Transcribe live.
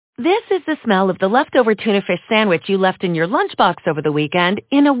This is the smell of the leftover tuna fish sandwich you left in your lunchbox over the weekend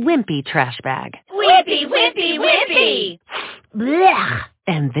in a wimpy trash bag. Wimpy, wimpy, wimpy! Blech!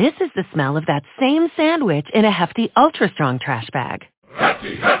 And this is the smell of that same sandwich in a hefty, ultra-strong trash bag.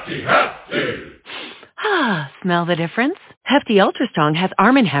 Hefty, hefty, hefty! Ah, smell the difference? Hefty Ultra Strong has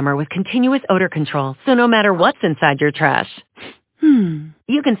Arm & Hammer with continuous odor control, so no matter what's inside your trash,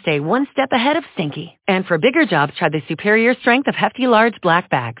 you can stay one step ahead of stinky. And for bigger jobs, try the superior strength of Hefty Large Black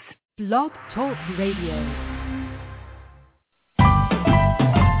Bags. Blog Talk Radio.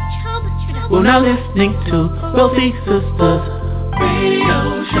 We're now listening to Wealthy Sistas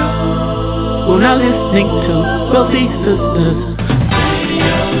Radio Show. We're now listening to Wealthy Sistas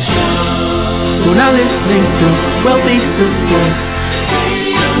Radio Show. We're now listening to Wealthy Sistas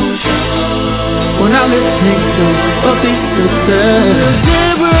Radio Show. We're now listening to Wealthy Sistas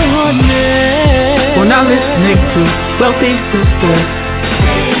Deborah Hardnett. We're now listening to Wealthy Sistas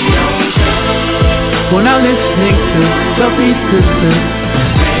Radio Show. We're now listening to Wealthy Sistas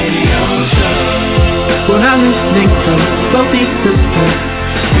Radio Show. We're now listening to Wealthy Sistas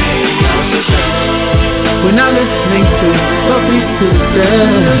Radio Show. We're now listening to Wealthy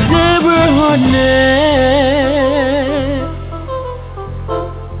Sistas Deborah Hardnett.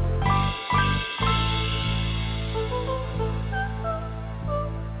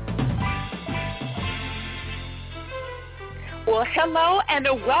 Well, hello and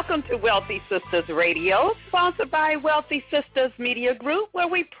welcome to Wealthy Sistas Radio, sponsored by Wealthy Sistas Media Group, where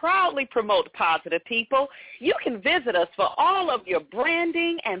we proudly promote positive people. You can visit us for all of your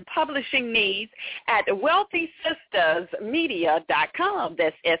branding and publishing needs at wealthysistasmedia.com.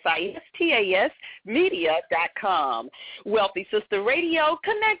 That's SISTAS media.com. Wealthy Sistas Radio,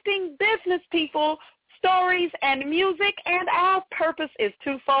 connecting business people, stories, and music, and our purpose is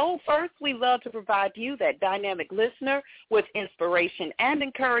twofold. First, we love to provide you, that dynamic listener, with inspiration and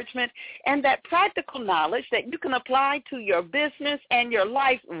encouragement and that practical knowledge that you can apply to your business and your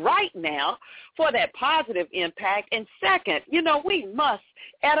life right now for that positive impact. And second, we must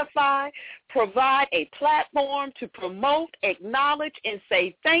edify, provide a platform to promote, acknowledge, and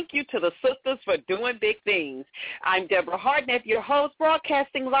say thank you to the sisters for doing big things. I'm Deborah Hardnett, your host,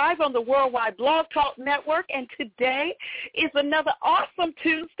 broadcasting live on the Worldwide Blog Talk Network, and today is another awesome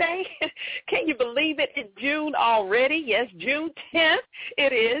Tuesday. Can you believe it? It's June already. Yes, June 10th.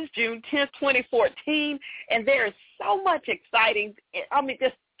 It is June 10th, 2014, and there is so much exciting,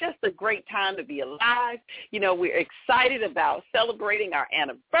 just a great time to be alive. We're excited about celebrating our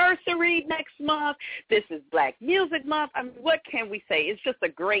anniversary next month. This is Black Music Month. What can we say? It's just a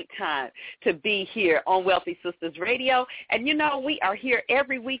great time to be here on Wealthy Sistas Radio. And, we are here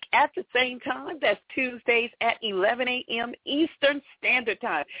every week at the same time. That's Tuesdays at 11 a.m. Eastern Standard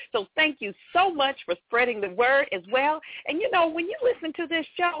Time. So thank you so much for spreading the word as well. And, when you listen to this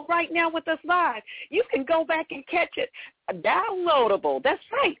show right now with us live, you can go back and catch it downloadable. That's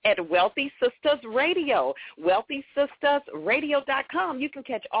right, at Wealthy Sistas Radio, wealthysistasradio.com. You can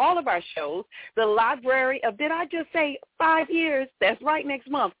catch all of our shows, the library of, did I just say 5 years? That's right, next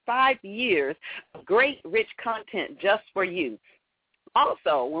month, 5 years of great, rich content just for you.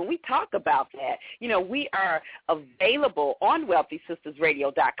 Also, when we talk about that, we are available on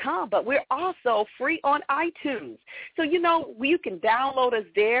wealthysistasradio.com, but we're also free on iTunes. So, you can download us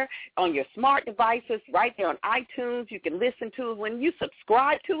there on your smart devices, right there on iTunes. You can listen to us. When you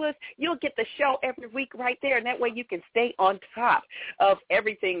subscribe to us, you'll get the show every week right there, and that way you can stay on top of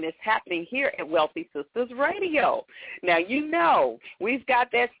everything that's happening here at Wealthy Sistas Radio. Now, we've got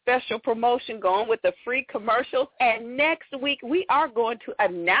that special promotion going with the free commercials, and next week we are going to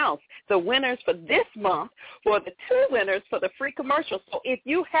announce the winners for this month, for the 2 winners for the free commercials. So if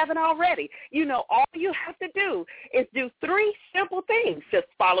you haven't already, all you have to do is do 3 simple things. Just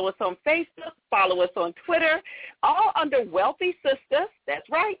follow us on Facebook, follow us on Twitter, all under Wealthy Sistas. That's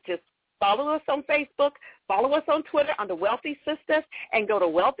right. Just follow us on Facebook, follow us on Twitter under Wealthy Sistas, and go to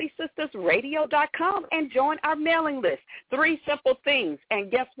wealthysistasradio.com and join our mailing list. 3 simple things.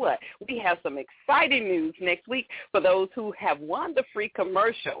 And guess what? We have some exciting news next week for those who have won the free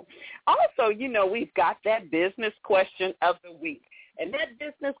commercial. Also, we've got that business question of the week. And that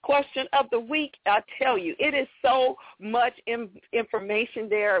business question of the week, I tell you, it is so much information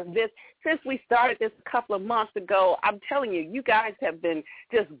there. Since we started this a couple of months ago, I'm telling you, you guys have been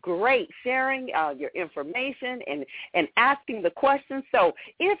just great sharing your information and asking the questions. So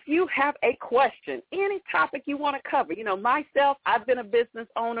if you have a question, any topic you want to cover, myself, I've been a business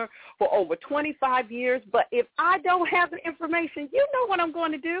owner for over 25 years, but if I don't have the information, you know what I'm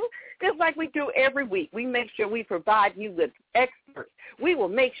going to do? Just like we do every week, we make sure we provide you with experts. We will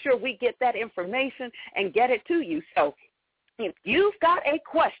make sure we get that information and get it to you. So If you've got a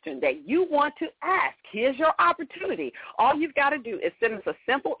question that you want to ask, here's your opportunity. All you've got to do is send us a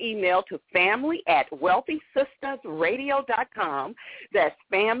simple email to family@wealthysistasradio.com. That's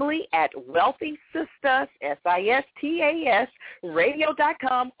family@wealthysistas, SISTAS,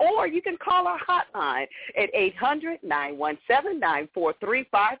 radio.com, or you can call our hotline at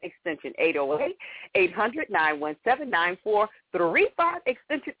 800-917-9435, extension 808, 800-917-9435,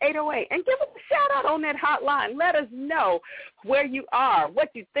 extension 808, and give us a shout-out on that hotline. Let us know where you are, what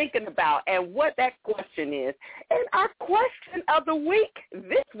you're thinking about, and what that question is. And our question of the week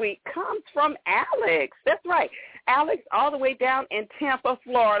this week comes from Alex. That's right, Alex, all the way down in Tampa,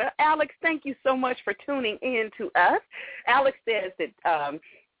 Florida. Alex, thank you so much for tuning in to us. Alex says that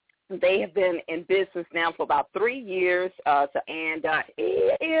they have been in business now for about 3 years, and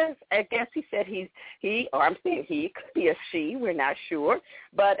he is, I guess he said he, or I'm saying he, it could be a she, we're not sure,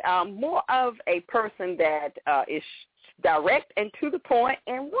 but more of a person that is direct and to the point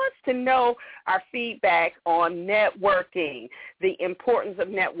and wants to know our feedback on networking, the importance of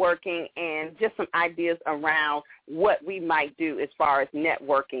networking, and just some ideas around what we might do as far as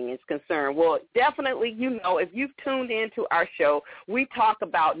networking is concerned. Well, definitely, if you've tuned into our show, we talk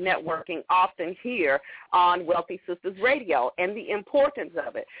about networking often here on Wealthy Sistas Radio and the importance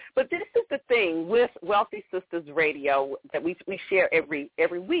of it. But this is the thing with Wealthy Sistas Radio that we share every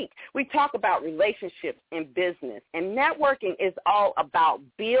week. We talk about relationships in business, and networking is all about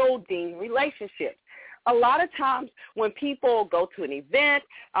building relationships. A lot of times when people go to an event,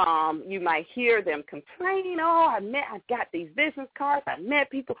 you might hear them complain, I got these business cards, I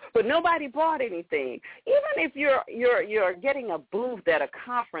met people, but nobody brought anything. Even if you're getting a booth at a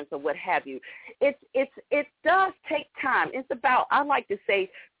conference or what have you, it does take time. It's about, I like to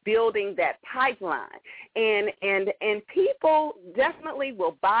say, building that pipeline. And people definitely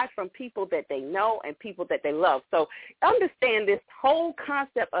will buy from people that they know and people that they love. So understand this whole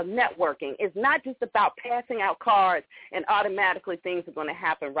concept of networking is not just about passing out cards and automatically things are going to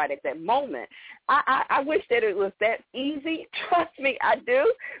happen right at that moment. I wish that it was that easy. Trust me, I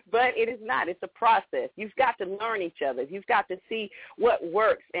do, but it is not. It's a process. You've got to learn each other. You've got to see what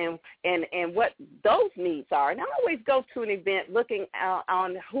works and what those needs are. And I always go to an event looking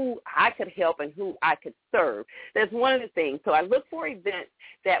on who I could help and who I could serve. That's one of the things. So I look for events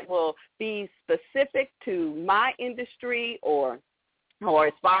that will be specific to my industry or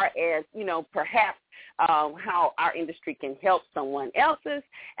as far as, perhaps how our industry can help someone else's.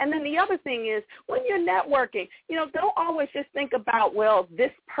 And then the other thing is when you're networking, don't always just think about, well,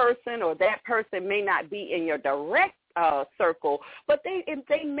 this person or that person may not be in your direct circle, but they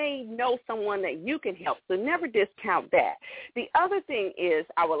may know someone that you can help, so never discount that. The other thing is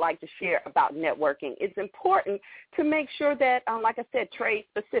I would like to share about networking. It's important to make sure that, like I said,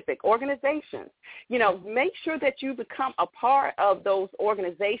 trade-specific organizations, make sure that you become a part of those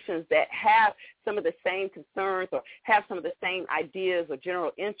organizations that have some of the same concerns or have some of the same ideas or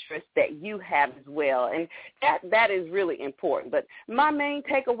general interests that you have as well, and that is really important. But my main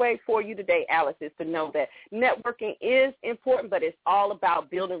takeaway for you today, Alice, is to know that networking is important, but it's all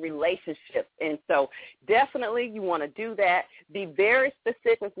about building relationships. And so definitely you want to do that. Be very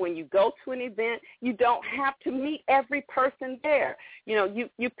specific when you go to an event. You don't have to meet every person there.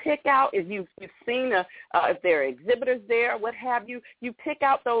 You pick out, if you've seen if there are exhibitors there, what have you, you pick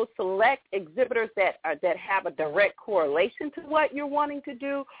out those select exhibitors that have a direct correlation to what you're wanting to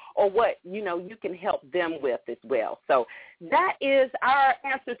do or what, you can help them with as well. So that is our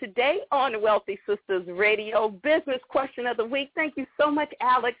answer today on Wealthy Sistas Radio Business Question of the Week. Thank you so much,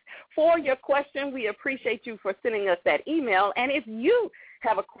 Alex, for your question. We appreciate you for sending us that email. And if you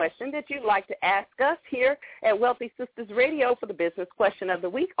have a question that you'd like to ask us here at Wealthy Sistas Radio for the Business Question of the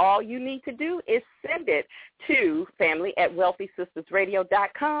Week, all you need to do is send it to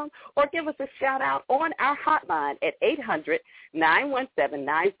family@wealthysistasradio.com or give us a shout-out on our hotline at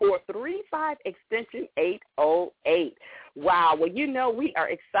 800-917-9435, extension 808. Wow. Well, we are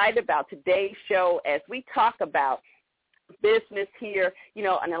excited about today's show as we talk about business here,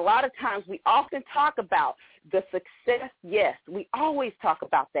 and a lot of times we often talk about the success. Yes, we always talk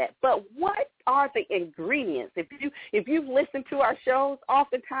about that. But what are the ingredients? If you've listened to our shows,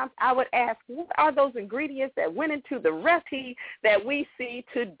 oftentimes I would ask, what are those ingredients that went into the recipe that we see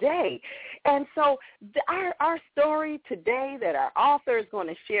today? And so our story today that our author is going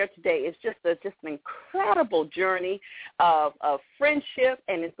to share today is just an incredible journey of friendship,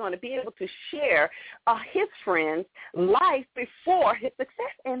 and is going to be able to share his friend's life before his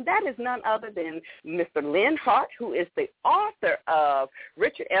success, and that is none other than Mr. Lynn Hart, who is the author of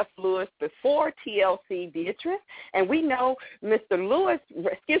Richard F. Lewis, Before TLC Beatrice. And we know Reginald Lewis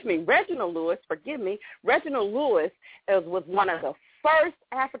was one of the first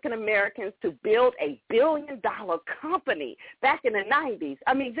African Americans to build a billion-dollar company back in the 90s.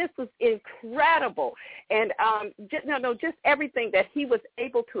 I mean, this was incredible. And just everything that he was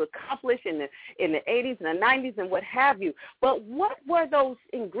able to accomplish in the 80s and the 90s and what have you. But what were those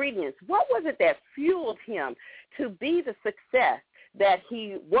ingredients? What was it that fueled him to be the success that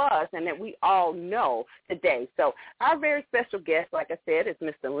he was and that we all know today? So our very special guest, like I said, is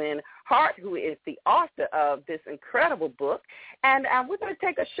Mr. Lynn Hart, who is the author of this incredible book. And we're going to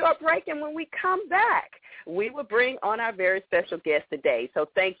take a short break, and when we come back, we will bring on our very special guest today. So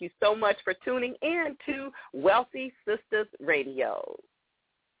thank you so much for tuning in to Wealthy Sistas Radio.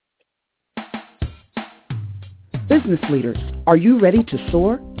 Business leaders, are you ready to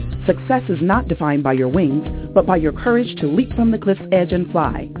soar? Success is not defined by your wings, but by your courage to leap from the cliff's edge and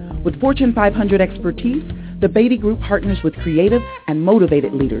fly. With Fortune 500 expertise, the Beatty Group partners with creative and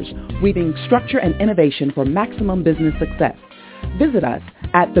motivated leaders, weaving structure and innovation for maximum business success. Visit us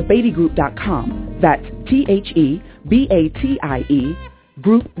at thebeattygroup.com. That's TheBatie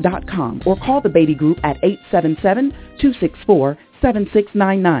group.com, or call the Beatty Group at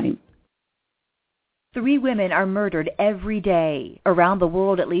 877-264-7699. 3 women are murdered every day. Around the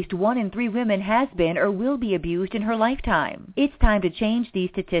world, at least 1 in 3 women has been or will be abused in her lifetime. It's time to change these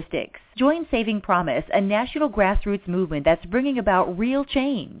statistics. Join Saving Promise, a national grassroots movement that's bringing about real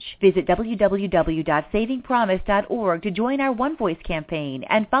change. Visit www.savingpromise.org to join our One Voice campaign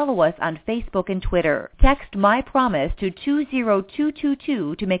and follow us on Facebook and Twitter. Text My Promise to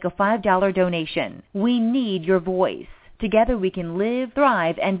 20222 to make a $5 donation. We need your voice. Together we can live,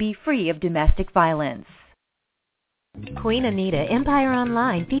 thrive, and be free of domestic violence. Queen Anita Empire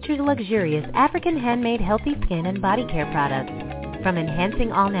Online features luxurious African handmade healthy skin and body care products. From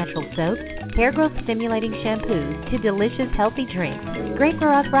enhancing all-natural soaps, hair growth stimulating shampoos, to delicious healthy drinks, great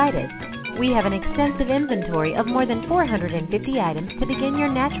for arthritis. We have an extensive inventory of more than 450 items to begin your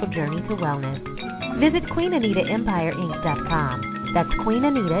natural journey to wellness. Visit QueenAnitaEmpireInc.com. That's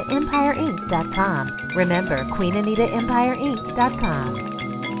QueenAnitaEmpireInc.com. Remember,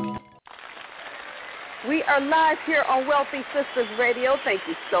 QueenAnitaEmpireInc.com. We are live here on Wealthy Sistas Radio. Thank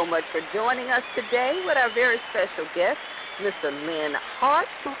you so much for joining us today with our very special guest, Mr. Lynn Hart,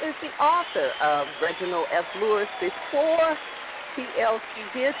 who is the author of Reginald F. Lewis, Before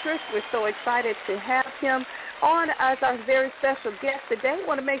TLC Beatrice. We're so excited to have him on as our very special guest today. I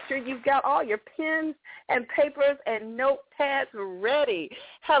want to make sure you've got all your pens and papers and notepads ready.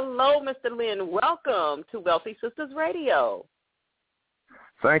 Hello, Mr. Lynn. Welcome to Wealthy Sistas Radio.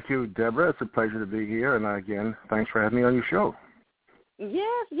 Thank you, Deborah. It's a pleasure to be here. And again, thanks for having me on your show.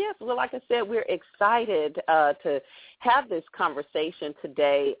 Yes. Well, like I said, we're excited to have this conversation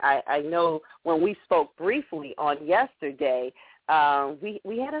today. I know when we spoke briefly on yesterday,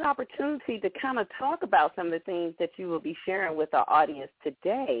 we had an opportunity to kind of talk about some of the things that you will be sharing with our audience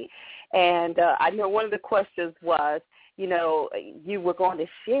today. And I know one of the questions was, you were going to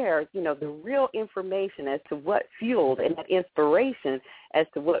share, the real information as to what fueled and that inspiration as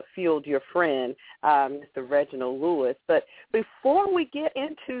to what fueled your friend, Mr. Reginald Lewis. But before we get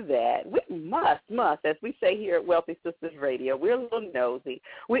into that, we must, as we say here at Wealthy Sistas Radio, we're a little nosy.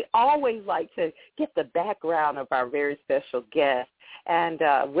 We always like to get the background of our very special guest and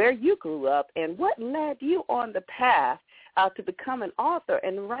where you grew up and what led you on the path to become an author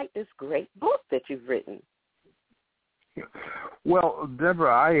and write this great book that you've written. Well,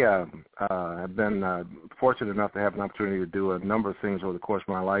 Deborah, I have been fortunate enough to have an opportunity to do a number of things over the course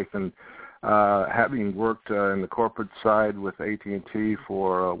of my life, and having worked in the corporate side with AT&T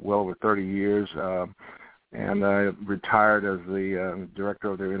for well over 30 years, and I retired as the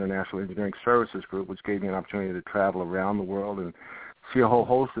director of their International Engineering Services Group, which gave me an opportunity to travel around the world and see a whole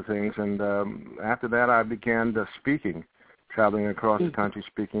host of things. And after that, I began speaking, traveling across the country,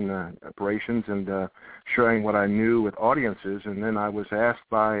 speaking operations and sharing what I knew with audiences. And then I was asked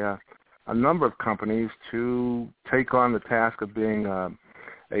by a number of companies to take on the task of being a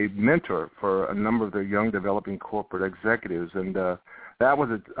mentor for a number of their young developing corporate executives. And that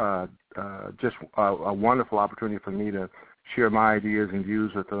was just a wonderful opportunity for me to share my ideas and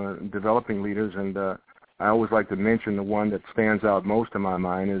views with developing leaders. And I always like to mention the one that stands out most in my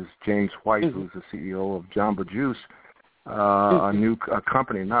mind is James White, who's the CEO of Jamba Juice, a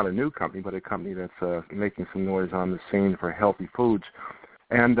company, not a new company, but a company that's making some noise on the scene for healthy foods.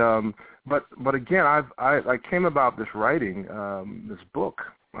 And but again, I came about this writing this book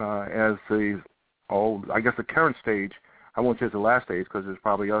as the current stage I won't say it's the last stage because there's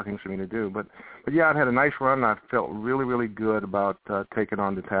probably other things for me to do. But yeah, I've had a nice run. I felt really, really good about taking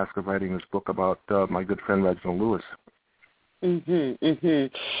on the task of writing this book about my good friend Reginald Lewis. And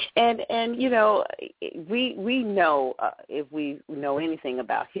you know, we know if we know anything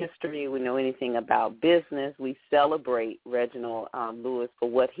about history, we know anything about business, we celebrate Reginald Lewis for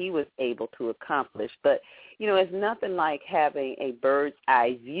what he was able to accomplish. But you know, it's nothing like having a bird's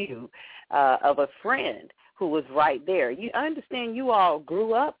eye view of a friend who was right there. You understand? You all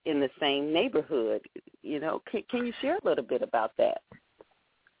grew up in the same neighborhood. You know, can you share a little bit about that?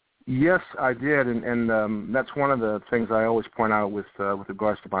 Yes, I did, and that's one of the things I always point out with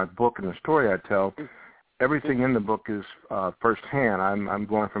regards to my book and the story I tell. Everything in the book is firsthand. I'm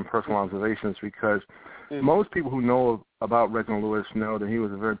going from personal observations because most people who know about Reginald Lewis know that he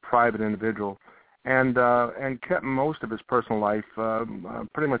was a very private individual and kept most of his personal life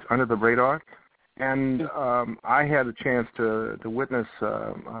pretty much under the radar. And I had a chance to witness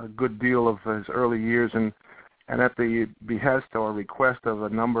a good deal of his early years, and at the behest or request of a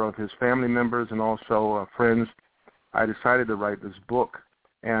number of his family members and also friends, I decided to write this book.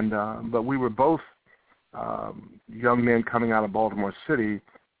 And but we were both young men coming out of Baltimore City,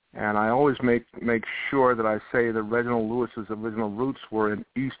 and I always make sure that I say that Reginald Lewis's original roots were in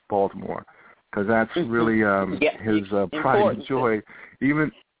East Baltimore, because that's really his pride and joy.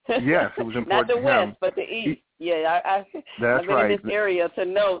 Even yes, it was important. Not the to him. West, but the East. Yeah, I've been in this area to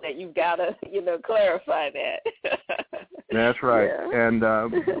know that you've got to, clarify that. That's right. Yeah. And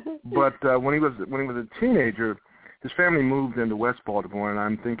but when he was a teenager, his family moved into West Baltimore, and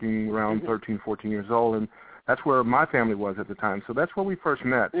I'm thinking around 13, 14 years old, and that's where my family was at the time. So that's where we first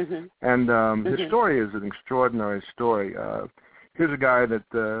met. And his story is an extraordinary story. Here's a guy that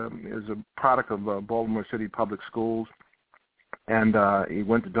is a product of Baltimore City Public Schools, and he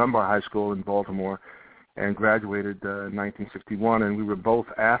went to Dunbar High School in Baltimore and graduated in 1961, and we were both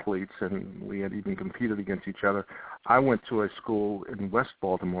athletes, and we had even competed against each other. I went to a school in West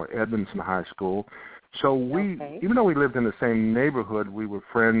Baltimore, Edmondson High School. So even though we lived in the same neighborhood, we were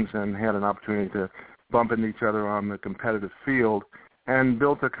friends and had an opportunity to bump into each other on the competitive field and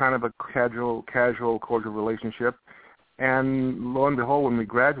built a kind of a casual, cordial relationship. And lo and behold, when we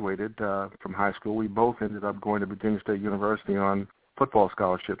graduated from high school, we both ended up going to Virginia State University on football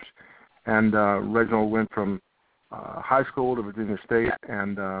scholarships. And Reginald went from high school to Virginia State,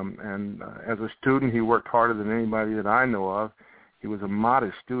 and as a student, he worked harder than anybody that I know of. He was a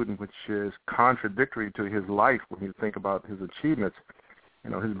modest student, which is contradictory to his life when you think about his achievements.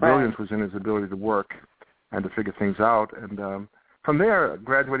 His brilliance was in his ability to work and to figure things out. And from there,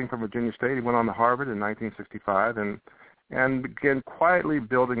 graduating from Virginia State, he went on to Harvard in 1965 and began quietly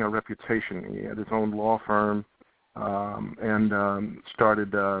building a reputation. He had his own law firm and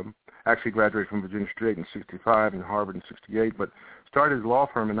started actually graduated from Virginia State in 65 and Harvard in 68, but started his law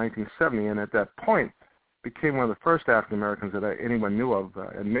firm in 1970, and at that point became one of the first African Americans that anyone knew of,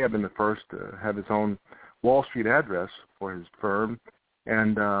 and may have been the first to have his own Wall Street address for his firm,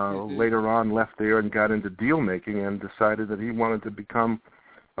 and later on left there and got into deal making and decided that he wanted to become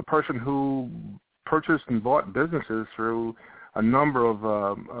a person who purchased and bought businesses through a number of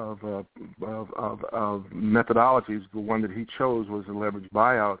methodologies. The one that he chose was a leveraged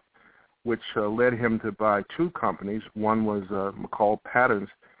buyout, which led him to buy two companies. One was McCall Patterns,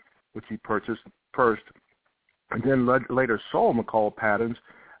 which he purchased first, and then later sold McCall Patterns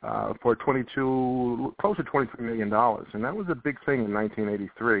for close to $23 million, and that was a big thing in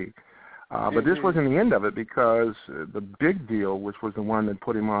 1983. But this wasn't the end of it, because the big deal, which was the one that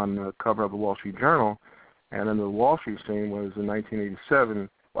put him on the cover of the Wall Street Journal and in the Wall Street scene, was in 1987.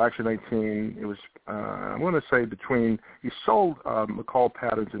 Well, actually, I want to say he sold McCall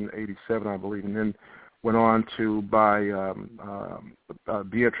Patterns in 87, I believe, and then went on to buy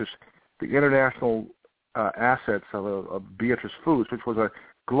Beatrice, the international assets of Beatrice Foods, which was a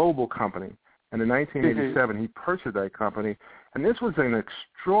global company. And in 1987, he purchased that company. And this was an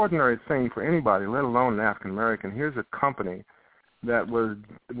extraordinary thing for anybody, let alone an African American. Here's a company that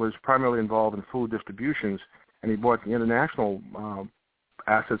was primarily involved in food distributions, and he bought the international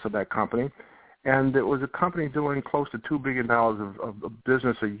assets of that company. And it was a company doing close to $2 billion of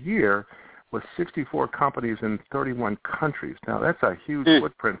business a year with 64 companies in 31 countries. Now, that's a huge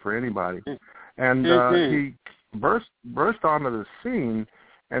footprint for anybody. And he burst onto the scene,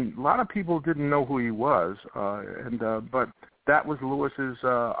 and a lot of people didn't know who he was. But that was Lewis's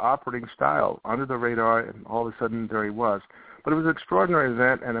operating style, under the radar, and all of a sudden there he was. But it was an extraordinary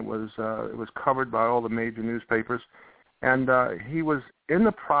event, and it was covered by all the major newspapers. And he was in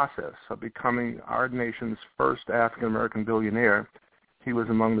the process of becoming our nation's first African-American billionaire. He was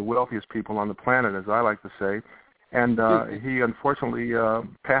among the wealthiest people on the planet, as I like to say. And he unfortunately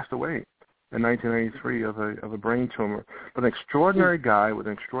passed away in 1993 of a brain tumor. But an extraordinary guy with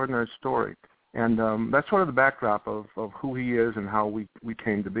an extraordinary story. And that's sort of the backdrop of who he is and how we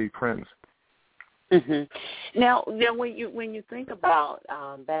came to be friends. Mm-hmm. Now, when you think about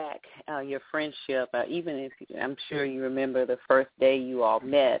back your friendship, even if I'm sure you remember the first day you all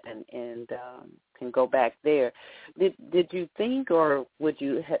met and can go back there, did you think, or would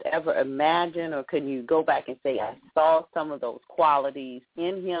you have ever imagine, or can you go back and say, I saw some of those qualities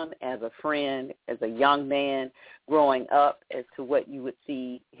in him as a friend, as a young man growing up, as to what you would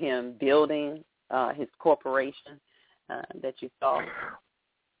see him building his corporation that you saw?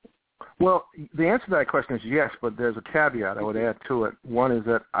 Well, the answer to that question is yes, but there's a caveat I would add to it. One is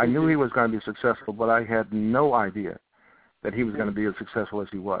that I knew he was going to be successful, but I had no idea that he was going to be as successful as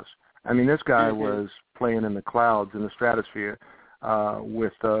he was. I mean, this guy was playing in the clouds, in the stratosphere,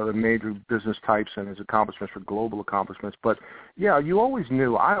 with the major business types and his accomplishments for global accomplishments. But, yeah, I always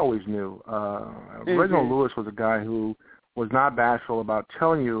knew, Reginald Lewis was a guy who was not bashful about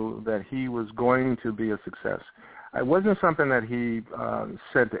telling you that he was going to be a success. It wasn't something that he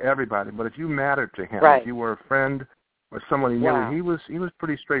said to everybody, but if you mattered to him, if you were a friend or someone he knew, he was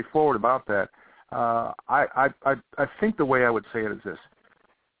pretty straightforward about that. I think the way I would say it is this: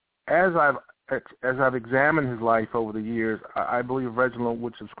 as I've examined his life over the years, I believe Reginald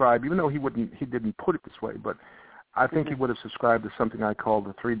would subscribe, even though he didn't put it this way, but I think he would have subscribed to something I call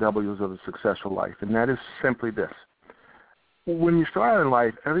the 3 W's of a successful life, and that is simply this. When you start out in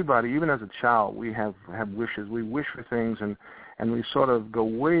life, everybody, even as a child, we have wishes. We wish for things, and we sort of go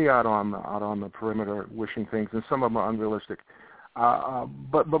way out on the perimeter wishing things, and some of them are unrealistic.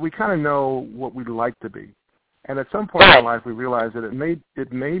 But we kind of know what we'd like to be, and at some point in our life, we realize that it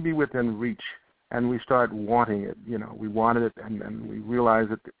may be within reach, and we start wanting it. You know, we wanted it, and we realize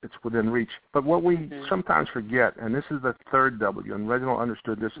that it's within reach. But what we sometimes forget, and this is the 3rd W, and Reginald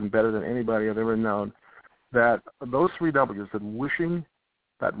understood this better than anybody I've ever known, that those 3 W's, that wishing,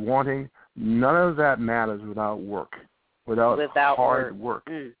 that wanting, none of that matters without work, without hard work.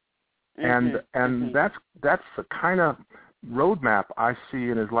 And that's the kind of roadmap I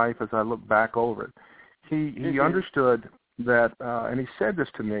see in his life as I look back over it. He understood that, and he said this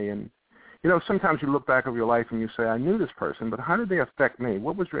to me, and, you know, sometimes you look back over your life and you say, I knew this person, but how did they affect me?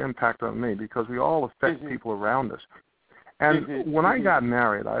 What was their impact on me? Because we all affect people around us. And when I got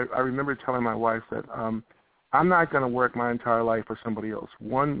married, I remember telling my wife that I'm not going to work my entire life for somebody else.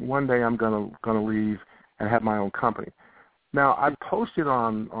 One day I'm going to leave and have my own company. Now, I posted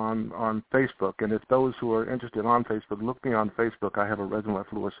on Facebook, and if those who are interested on Facebook, look me on Facebook. I have a Reginald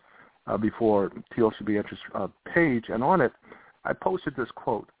F. Lewis Before TLC Beatrice page, and on it I posted this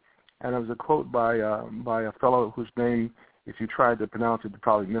quote. And it was a quote by a fellow whose name, if you tried to pronounce it, you'd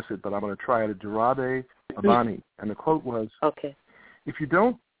probably miss it, but I'm going to try it, Jarabe Abani. And the quote was, if you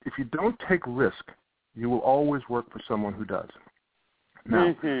don't take risk, you will always work for someone who does.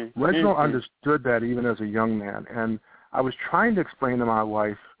 Now, Reginald understood that even as a young man, and I was trying to explain to my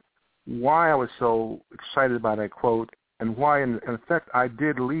wife why I was so excited by that quote and why, in effect, I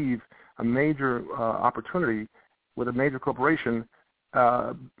did leave a major opportunity with a major corporation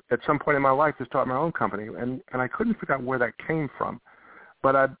at some point in my life to start my own company, and I couldn't figure out where that came from.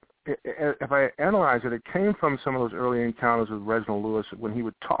 But if I analyze it, it came from some of those early encounters with Reginald Lewis when he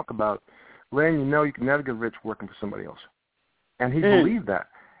would talk about, Len, you know you can never get rich working for somebody else. And he believed that.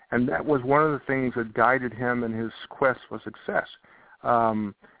 And that was one of the things that guided him in his quest for success.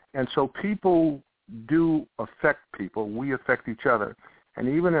 And so people do affect people. We affect each other. And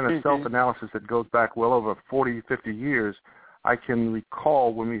even in a self-analysis that goes back well over 40, 50 years, I can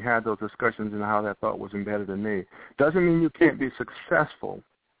recall when we had those discussions and how that thought was embedded in me. Doesn't mean you can't be successful,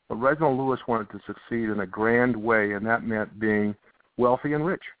 but Reginald Lewis wanted to succeed in a grand way, and that meant being wealthy and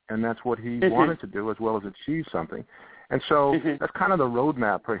rich, and that's what he wanted to do as well as achieve something. And so that's kind of the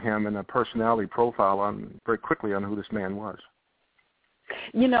roadmap for him and a personality profile very quickly on who this man was.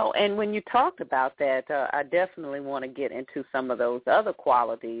 You know, and when you talked about that, I definitely want to get into some of those other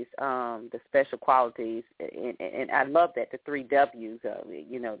qualities, the special qualities, and I love that, the 3 W's,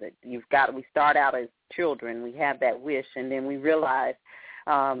 you know, that we start out as children, we have that wish, and then we realize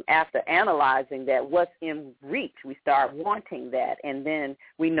after analyzing that what's in reach, we start wanting that, and then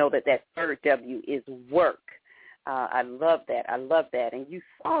we know that 3rd W is work. I love that. And you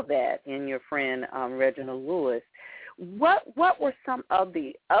saw that in your friend Reginald Lewis. What were some of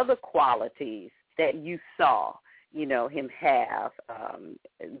the other qualities that you saw, you know, him have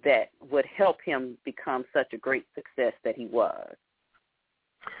that would help him become such a great success that he was?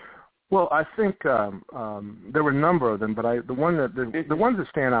 Well, I think there were a number of them, but the ones that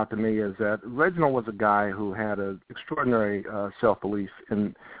stand out to me is that Reginald was a guy who had an extraordinary self-belief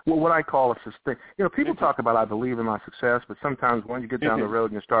in what I call a sustain. People talk about I believe in my success, but sometimes when you get down the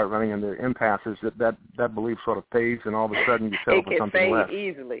road and you start running into impasses, that belief sort of fades, and all of a sudden you settle for something less. It can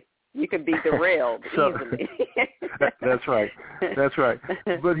fade easily. You can be derailed easily. That's right.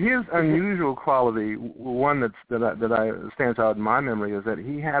 But his unusual quality, one that stands out in my memory, is that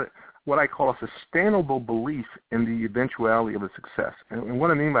he had what I call a sustainable belief in the eventuality of his success. And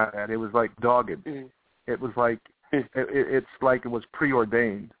what I mean by that, it was like dogged. Mm. It was like it's like it was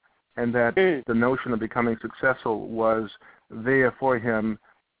preordained, and that the notion of becoming successful was there for him,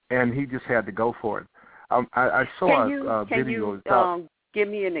 and he just had to go for it. I saw a video. Can you give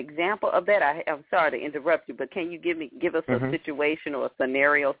me an example of that? I'm sorry to interrupt you, but can you give us a situation or a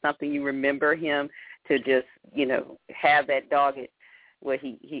scenario, something you remember him to just have that dogged, where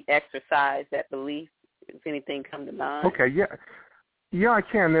he exercised that belief, if anything come to mind? Okay, yeah, I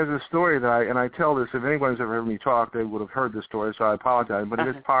can. There's a story that I tell this. If anyone's ever heard me talk, they would have heard this story, so I apologize. But it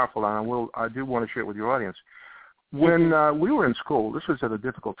is powerful, and I do want to share it with your audience. When we were in school, this was at a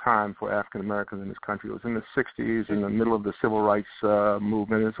difficult time for African Americans in this country. It was in the 60s, in the middle of the civil rights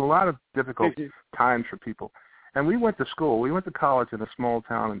movement. It's a lot of difficult times for people. And we went to school. We went to college in a small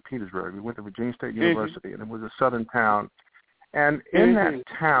town in Petersburg. We went to Virginia State University, and it was a southern town. And in that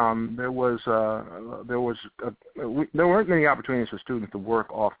town, there weren't many opportunities for students to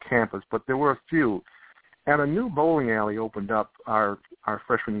work off campus, but there were a few. And a new bowling alley opened up our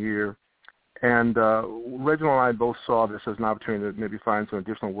freshman year, and Reginald and I both saw this as an opportunity to maybe find some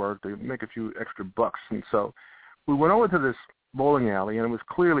additional work to make a few extra bucks. And so we went over to this bowling alley, and it was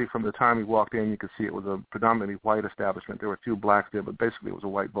clearly from the time we walked in, you could see it was a predominantly white establishment. There were a few blacks there, but basically it was a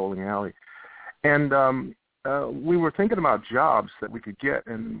white bowling alley. And we were thinking about jobs that we could get,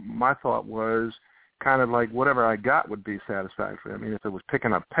 and my thought was kind of like whatever I got would be satisfactory. I mean, if it was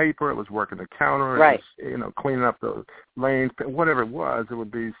picking up paper, it was working the counter, it was, cleaning up the lanes, whatever it was, it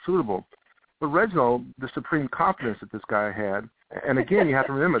would be suitable. But Reginald, the supreme confidence that this guy had, and again, you have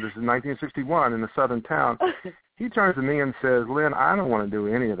to remember, this is 1961 in a southern town, he turns to me and says, Lynn, I don't want to do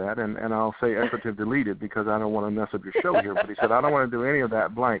any of that, and I'll say expletive deleted because I don't want to mess up your show here, but he said, I don't want to do any of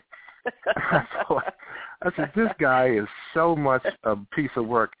that blank. I said, this guy is so much a piece of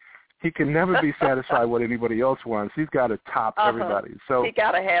work. He can never be satisfied with what anybody else wants. He's got to top everybody. So he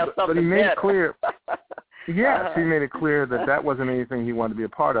got to have something. But he made better. It clear. Yes, he made it clear that wasn't anything he wanted to be a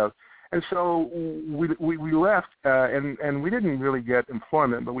part of. And so we left, and we didn't really get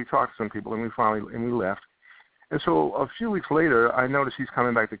employment, but we talked to some people, and we left. And so a few weeks later, I noticed he's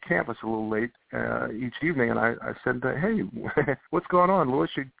coming back to campus a little late each evening, and I said, hey, what's going on, Louis?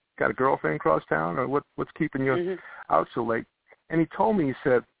 You got a girlfriend across town, or what's keeping you out so late? And he told me, he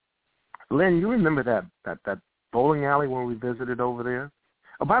said, Lynn, you remember that bowling alley where we visited over there?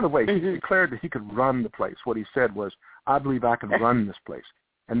 Oh, by the way, he declared that he could run the place. What he said was, I believe I can run this place.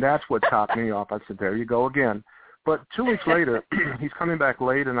 And that's what topped me off. I said, there you go again. But 2 weeks later, he's coming back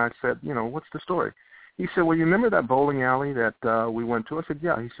late, and I said, what's the story? He said, well, you remember that bowling alley that we went to? I said,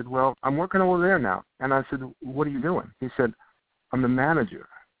 yeah. He said, well, I'm working over there now. And I said, what are you doing? He said, I'm the manager.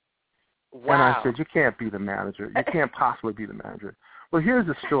 Wow. And I said, you can't be the manager. You can't possibly be the manager. Well, here's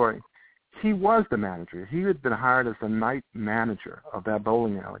the story. He was the manager. He had been hired as the night manager of that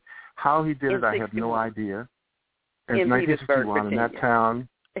bowling alley. How he did it, I have no idea. In 1961 in that town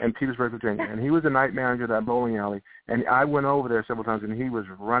in Petersburg, Virginia. And he was the night manager of that bowling alley. And I went over there several times, and he was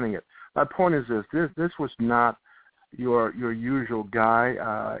running it. My point is this was not your usual guy.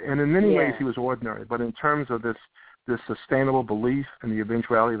 And in many ways, he was ordinary. But in terms of this sustainable belief in the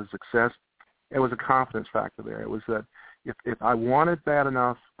eventuality of his success, it was a confidence factor there. It was that if I want it bad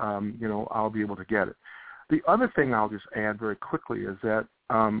enough, I'll be able to get it. The other thing I'll just add very quickly is that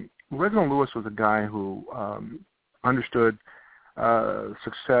Reginald Lewis was a guy who understood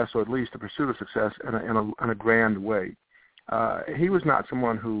success, or at least the pursuit of success, in a grand way. He was not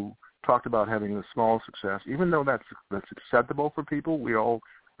someone who talked about having a small success, even though that's acceptable for people. We all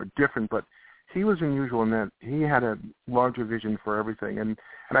are different, but he was unusual in that he had a larger vision for everything, and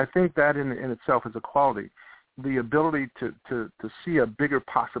I think that in itself is a quality, the ability to see a bigger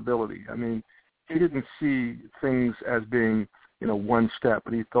possibility. I mean, he didn't see things as being one step,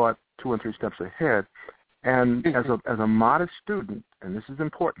 but he thought 2 and 3 steps ahead. And as a modest student, and this is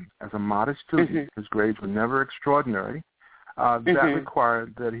important, as a modest student, his grades were never extraordinary. That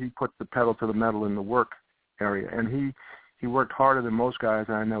required that he put the pedal to the metal in the work area, and he worked harder than most guys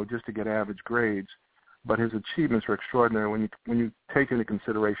I know just to get average grades, but his achievements were extraordinary when you take into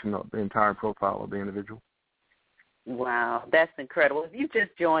consideration the entire profile of the individual. Wow, that's incredible. If you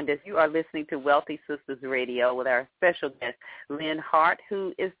just joined us, you are listening to Wealthy Sistas Radio with our special guest, Lynn Hart,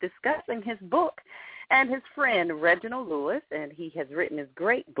 who is discussing his book, and his friend, Reginald Lewis, and he has written his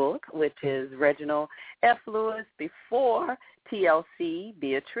great book, which is Reginald F. Lewis, Before TLC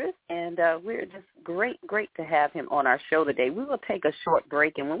Beatrice, and we're just great to have him on our show today. We will take a short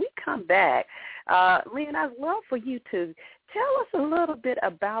break, and when we come back, Lynn, I'd love for you to tell us a little bit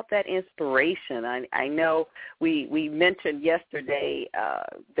about that inspiration. I know we mentioned yesterday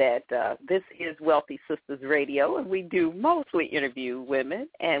that this is Wealthy Sistas Radio, and we do mostly interview women,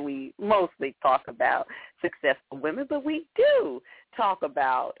 and we mostly talk about successful women, but we do talk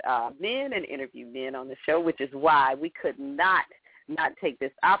about men and interview men on the show, which is why we could not take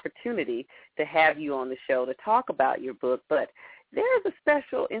this opportunity to have you on the show to talk about your book. But there's a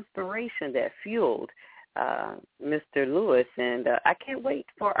special inspiration that fueled Mr. Lewis, and I can't wait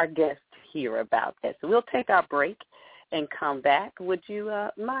for our guests to hear about that. So we'll take our break and come back. Would you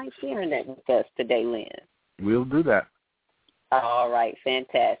mind sharing that with us today, Lynn? We'll do that. All right,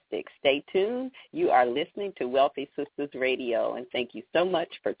 fantastic. Stay tuned. You are listening to Wealthy Sistas Radio, and thank you so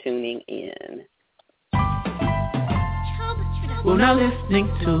much for tuning in. We're now listening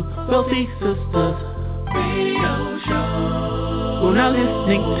to Wealthy Sistas Radio Show. We're now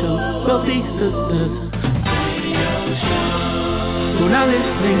listening to Wealthy Sistas Radio Show. We're now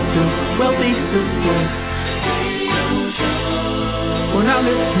listening to Wealthy Sistas Radio Show. We're now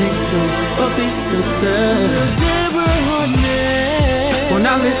listening to Wealthy Sistas. Deborah Hardnett. We're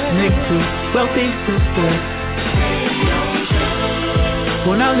now listening to Wealthy Sistas Radio Show.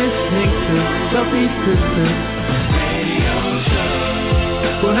 We're now listening to Wealthy Sistas Radio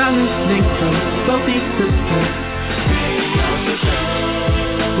Show. We're now listening to Wealthy Sistas Radio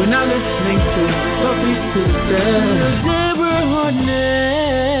Show. We're now listening to Wealthy Sistas. Deborah Hardnett.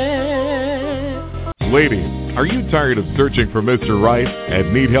 Ladies, are you tired of searching for Mr. Right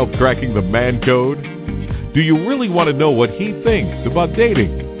and need help cracking the man code? Do you really want to know what he thinks about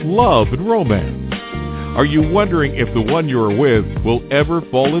dating, love, and romance? Are you wondering if the one you are with will ever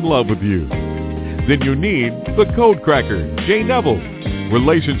fall in love with you? Then you need the Code Cracker, Jay Neville,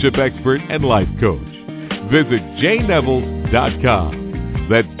 relationship expert and life coach. Visit jaynevels.com.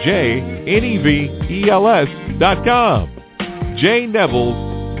 That's JNEVELS.com.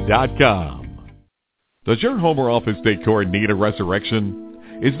 jaynevels.com. Does your home or office decor need a resurrection?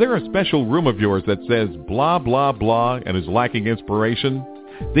 Is there a special room of yours that says blah, blah, blah and is lacking inspiration?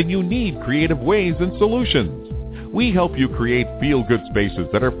 Then you need Creative Ways and Solutions. We help you create feel-good spaces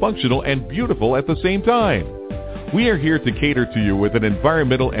that are functional and beautiful at the same time. We are here to cater to you with an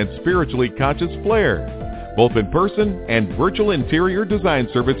environmental and spiritually conscious flair. Both in-person and virtual interior design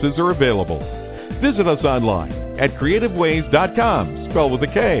services are available. Visit us online at creativeways.com, spelled with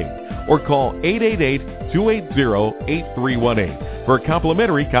a K, or call 888-280-8318 for a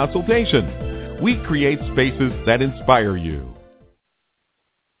complimentary consultation. We create spaces that inspire you.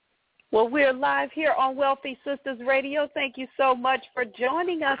 Well, we're live here on Wealthy Sistas Radio. Thank you so much for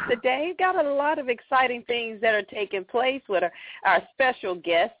joining us today. Got a lot of exciting things that are taking place with our special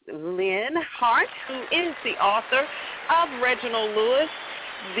guest, Lynn Hart, who is the author of Reginald Lewis,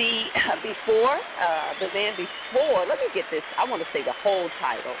 the man before. Let me get this. I want to say the whole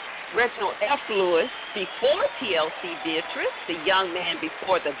title. Reginald F. Lewis, Before TLC Beatrice, the young man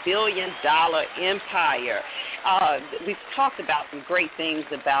before the billion-dollar empire. We've talked about some great things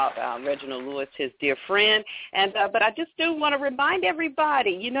about Reginald Lewis, his dear friend, but I just do want to remind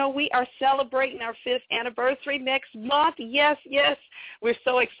everybody, we are celebrating our 5th anniversary next month. Yes, we're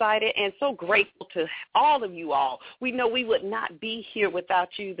so excited and so grateful to all of you all. We know we would not be here without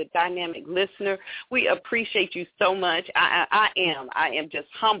you, the dynamic listener. We appreciate you so much. I am just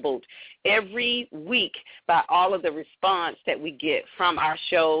humbled every week by all of the response that we get from our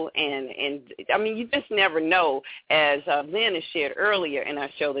show. And I mean, you just never know, as Lynn has shared earlier in our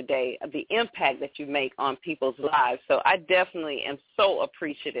show today, the impact that you make on people's lives. So I definitely am so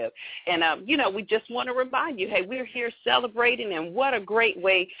appreciative. And, we just want to remind you, hey, we're here celebrating, and what a great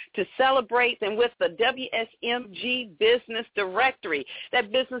way to celebrate than with the WSMG Business Directory.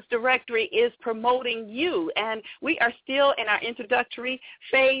 That business directory is promoting you, and we are still in our introductory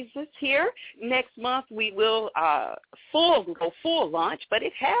phases here. Next month we will go full launch, but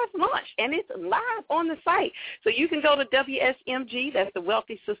it has launched, and it's live on the site. So you can go to WSMG, that's the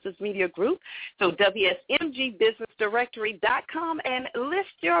Wealthy Sistas Media Group, so WSMGBusinessDirectory.com, and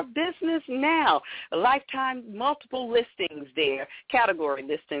list your business now. A lifetime, multiple listings there, category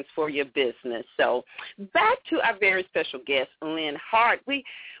listings for your business. So back to our very special guest, Lynn Hart. We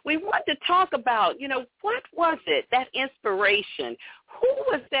want to talk about, what was it, that inspiration? Who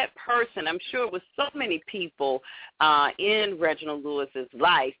was that person? I'm sure it was so many people in Reginald Lewis's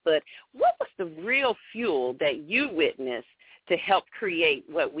life, but what was the real fuel that you witnessed to help create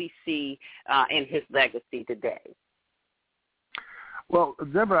what we see in his legacy today? Well,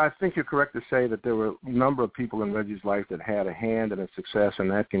 Deborah, I think you're correct to say that there were a number of people in Reggie's life that had a hand in his success, and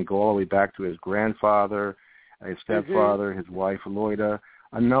that can go all the way back to his grandfather, his stepfather, his wife, Loida,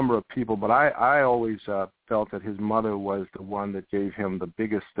 a number of people. But I always felt that his mother was the one that gave him the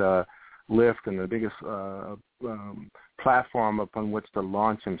biggest lift and the biggest platform upon which to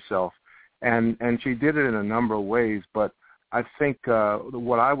launch himself. And she did it in a number of ways, but I think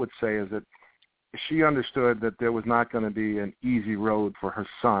what I would say is that she understood that there was not going to be an easy road for her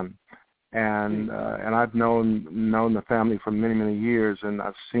son, and I've known the family for many, many years, and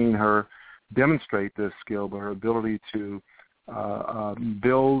I've seen her demonstrate this skill, but her ability to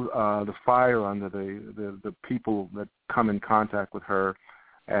build the fire under the people that come in contact with her,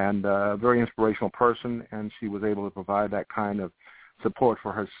 and a very inspirational person, and she was able to provide that kind of support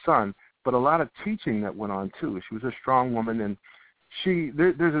for her son, but a lot of teaching that went on too. She was a strong woman, and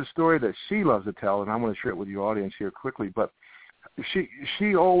there's a story that she loves to tell, and I want to share it with your audience here quickly, but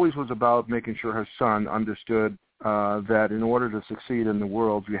she always was about making sure her son understood that in order to succeed in the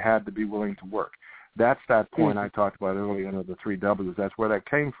world, you had to be willing to work. That's that point I talked about earlier under the 3 W's. That's where that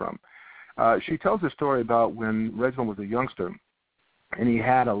came from. She tells a story about when Reginald was a youngster, and he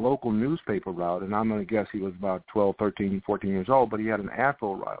had a local newspaper route, and I'm going to guess he was about 12, 13, 14 years old, but he had an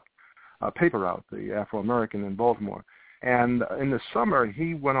Afro route, paper route, the Afro-American in Baltimore. And in the summer,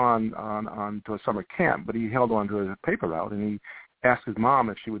 he went on to a summer camp, but he held on to his paper route, and he asked his mom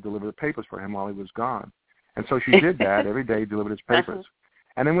if she would deliver the papers for him while he was gone. And so she did that every day, delivered his papers.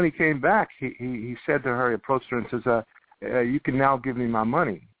 And then when he came back, he said to her, he approached her and says, you can now give me my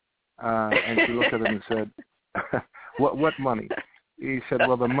money. And she looked at him and said, what money? He said,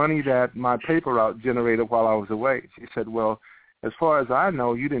 well, the money that my paper route generated while I was away. She said, well, as far as I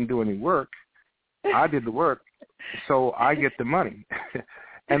know, you didn't do any work. I did the work, so I get the money.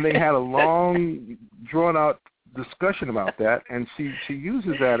 And they had a long, drawn-out discussion about that, and she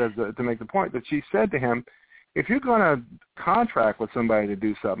uses that to make the point that she said to him, if you're going to contract with somebody to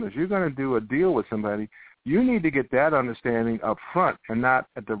do something, if you're going to do a deal with somebody, you need to get that understanding up front and not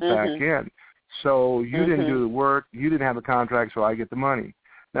at the back end. So you didn't do the work, you didn't have a contract, so I get the money.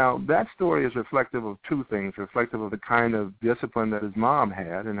 Now, that story is reflective of two things, reflective of the kind of discipline that his mom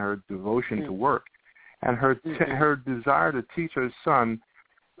had and her devotion to work, and her desire to teach her son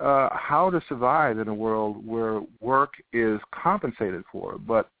how to survive in a world where work is compensated for,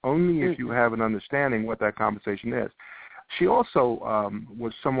 but only if you have an understanding what that compensation is. She also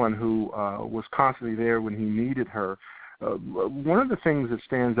was someone who was constantly there when he needed her. One of the things that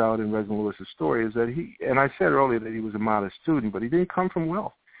stands out in Reginald Lewis's story is that and I said earlier that he was a modest student, but he didn't come from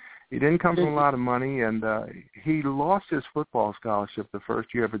wealth. He didn't come from a lot of money, and he lost his football scholarship the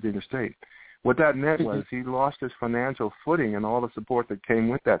first year at Virginia State. What that meant was he lost his financial footing and all the support that came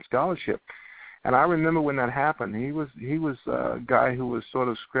with that scholarship. And I remember when that happened, he was a guy who was sort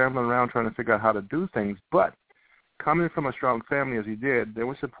of scrambling around trying to figure out how to do things. But coming from a strong family as he did, there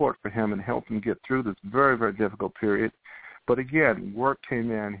was support for him and helped him get through this very, very difficult period. But again, work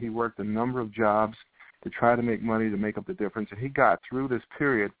came in. He worked a number of jobs to try to make money to make up the difference. And he got through this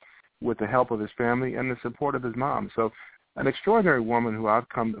period with the help of his family and the support of his mom. So an extraordinary woman who I've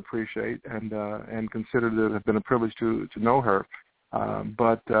come to appreciate and consider to have been a privilege to know her.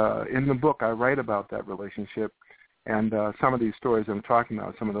 But in the book, I write about that relationship, and some of these stories I'm talking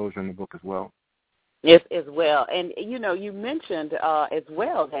about, some of those are in the book as well. Yes, as well. And, you mentioned as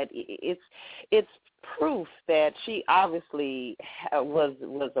well that it's proof that she obviously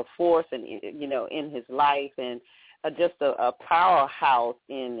was a force in his life, and just a powerhouse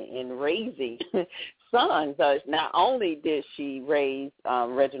in raising sons. Not only did she raise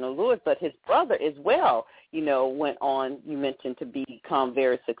Reginald Lewis, but his brother as well, went on, you mentioned, to become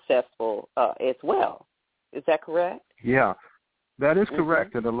very successful as well. Is that correct? Yeah, that is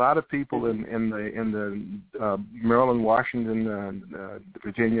correct. And a lot of people in the Maryland, Washington,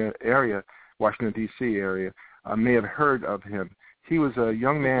 Virginia area, Washington, D.C. area, may have heard of him. He was a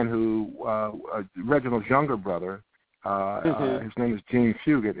young man who, Reginald's younger brother, his name is Gene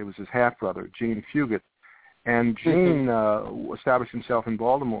Fugit. It was his half-brother, Gene Fugit. And Gene established himself in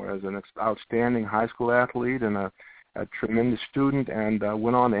Baltimore as an outstanding high school athlete and a tremendous student, and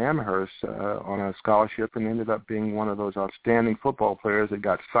went on to Amherst on a scholarship and ended up being one of those outstanding football players that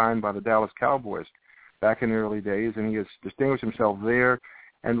got signed by the Dallas Cowboys back in the early days. And he has distinguished himself there,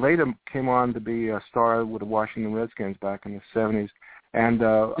 and later came on to be a star with the Washington Redskins back in the 70s. And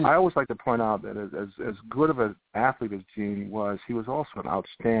I always like to point out that as good of an athlete as Gene was, he was also an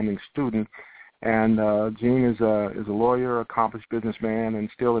outstanding student. And Gene is a lawyer, accomplished businessman, and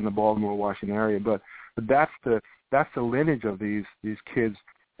still in the Baltimore, Washington area. But that's the lineage of these kids.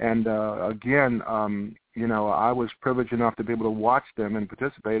 And again, I was privileged enough to be able to watch them and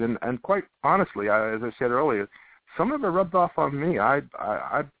participate. And quite honestly, as I said earlier, some of it rubbed off on me.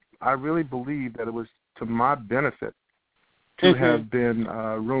 I really believe that it was to my benefit to have been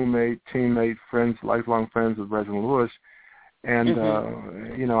roommate, teammate, friends, lifelong friends with Reginald Lewis. And,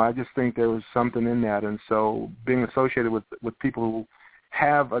 I just think there was something in that. And so being associated with people who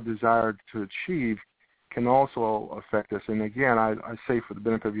have a desire to achieve can also affect us. And, again, I say for the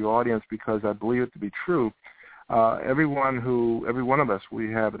benefit of your audience because I believe it to be true, every one of us,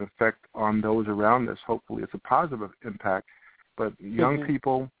 we have an effect on those around us. Hopefully it's a positive impact. But young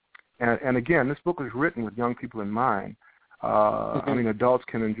people, and, again, this book was written with young people in mind. I mean, adults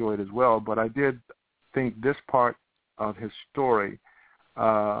can enjoy it as well, but I did think this part of his story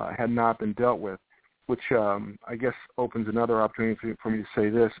had not been dealt with, which I guess opens another opportunity for me to say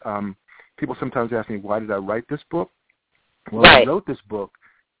this. People sometimes ask me, why did I write this book? Well, I wrote this book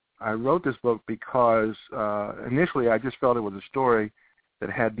because initially I just felt it was a story that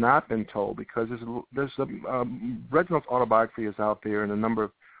had not been told, because there's Reginald's autobiography is out there and a number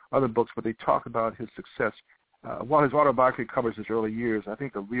of other books, but they talk about his success. While his autobiography covers his early years, I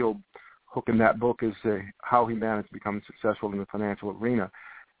think the real hook in that book is how he managed to become successful in the financial arena.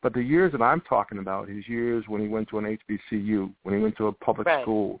 But the years that I'm talking about, his years when he went to an HBCU, when he went to a public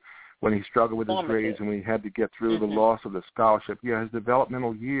school, when he struggled with his grades and when he had to get through the loss of the scholarship, his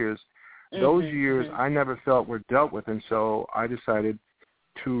developmental years, those years I never felt were dealt with, and so I decided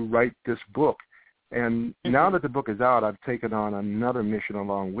to write this book. And now that the book is out, I've taken on another mission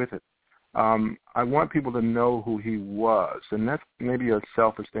along with it. I want people to know who he was, and that's maybe a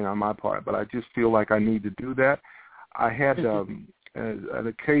selfish thing on my part, but I just feel like I need to do that. I had an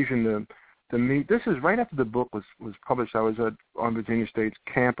occasion to meet. This is right after the book was published. I was on Virginia State's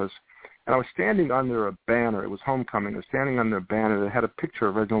campus, and I was standing under a banner. It was homecoming. I was standing under a banner that had a picture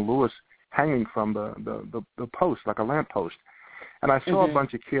of Reginald Lewis hanging from the post, like a lamp post. And I saw a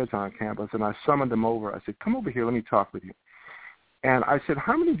bunch of kids on campus, and I summoned them over. I said, come over here. Let me talk with you. And I said,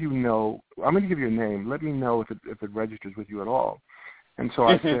 how many of you know, I'm going to give you a name. Let me know if it registers with you at all. And so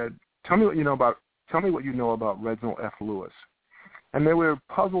I said, tell me what you know about Reginald F. Lewis. And there were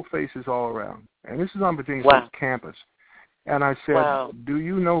puzzle faces all around. And this is on Virginia State's campus. And I said, do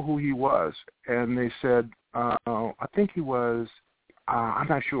you know who he was? And they said, I think he was, I'm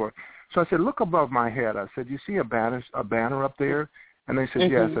not sure. So I said, look above my head. I said, you see a banner up there? And they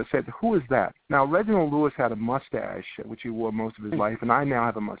said, yes. I said, who is that? Now, Reginald Lewis had a mustache, which he wore most of his life, and I now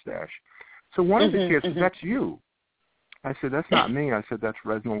have a mustache. So one of the kids said, that's you. I said, that's not me. I said, that's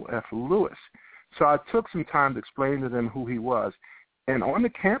Reginald F. Lewis. So I took some time to explain to them who he was. And on the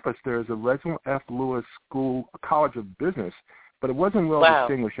campus, there's a Reginald F. Lewis School, a College of Business, but it wasn't well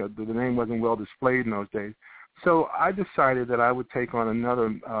distinguished. The name wasn't well displayed in those days. So I decided that I would take on another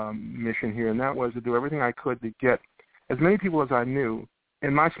mission here, and that was to do everything I could to get as many people as I knew,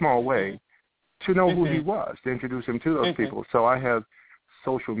 in my small way, to know who he was, to introduce him to those people. So I have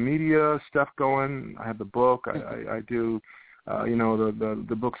social media stuff going. I have the book. I do,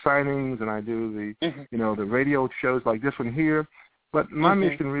 the book signings, and I do the radio shows like this one here. But my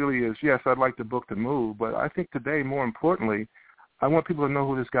mission really is, yes, I'd like the book to move, but I think today, more importantly, I want people to know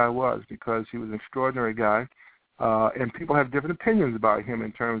who this guy was, because he was an extraordinary guy, and people have different opinions about him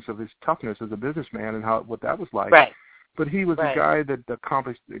in terms of his toughness as a businessman and what that was like. Right. But he was a guy that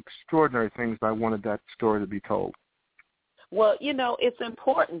accomplished extraordinary things, and I wanted that story to be told. Well, it's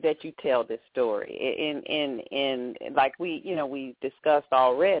important that you tell this story. In like we discussed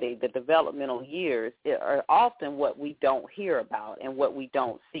already, the developmental years are often what we don't hear about and what we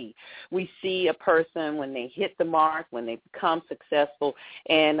don't see. We see a person when they hit the mark, when they become successful,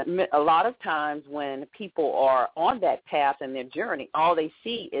 and a lot of times when people are on that path in their journey, all they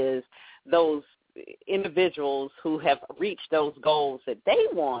see is those individuals who have reached those goals that they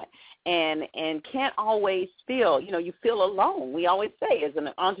want and can't always feel, you feel alone. We always say as an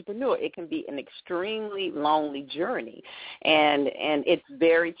entrepreneur, it can be an extremely lonely journey, and it's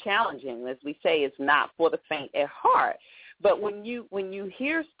very challenging. As we say, it's not for the faint at heart. But when you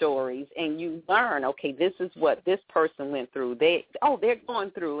hear stories and you learn, okay, this is what this person went through. They're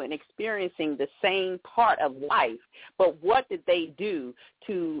going through and experiencing the same part of life, but what did they do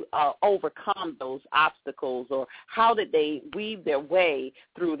to overcome those obstacles, or how did they weave their way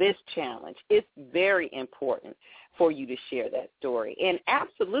through this challenge? It's very important for you to share that story, and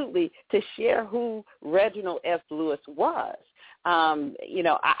absolutely to share who Reginald F. Lewis was.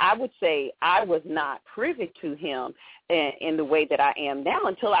 I would say I was not privy to him in the way that I am now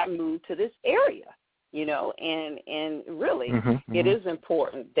until I moved to this area. And really, it is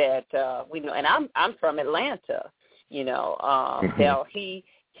important that we know. And I'm from Atlanta. Now he's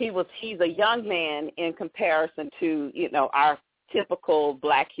a young man in comparison to our typical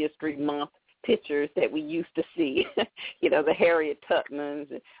Black History Month pictures that we used to see. The Harriet Tubmans,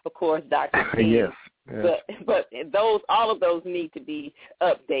 and of course Dr. King. Yes. But all of those need to be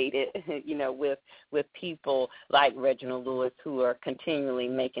updated, with people like Reginald Lewis who are continually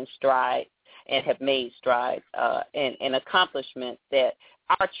making strides and have made strides and accomplishments that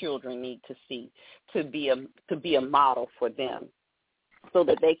our children need to see to be a model for them, so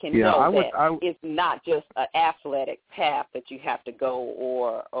that they can know that it's not just an athletic path that you have to go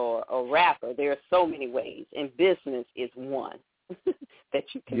or a rapper. There are so many ways, and business is one that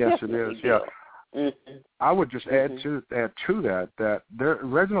you can definitely do. Mm-hmm. I would just add to that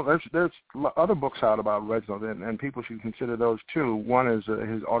Reginald. There's other books out about Reginald, and people should consider those too. One is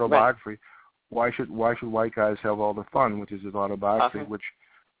his autobiography. Right. Why should white guys have all the fun? Which is his autobiography,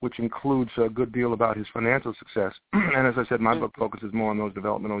 which includes a good deal about his financial success. And as I said, my book focuses more on those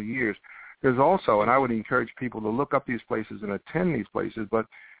developmental years. There's also, and I would encourage people to look up these places and attend these places, but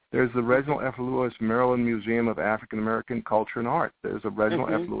there's the Reginald F. Lewis Maryland Museum of African American Culture and Art. There's a Reginald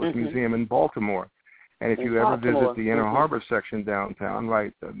F. Lewis Museum in Baltimore. And if you ever visit the Inner Harbor section downtown,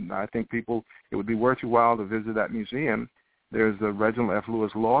 I think it would be worth your while to visit that museum. There's the Reginald F.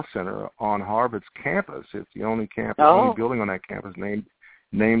 Lewis Law Center on Harvard's campus. It's the only only building on that campus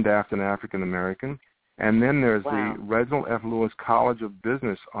named after an African American. And then there's the Reginald F. Lewis College of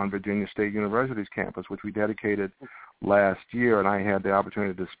Business on Virginia State University's campus, which we dedicated last year, and I had the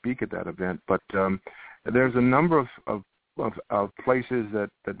opportunity to speak at that event. But there's a number of places that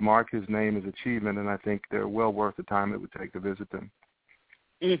mark his name as achievement, and I think they're well worth the time it would take to visit them.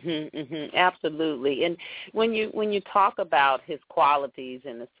 Absolutely. And when you talk about his qualities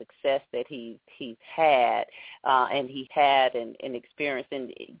and the success that he's had, and he had an experience,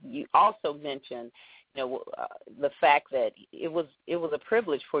 and you also mentioned, the fact that it was a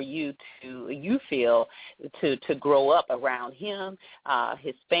privilege for you to grow up around him,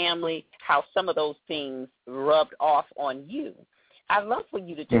 his family, how some of those things rubbed off on you. I'd love for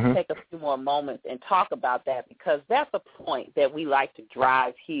you to just take a few more moments and talk about that, because that's a point that we like to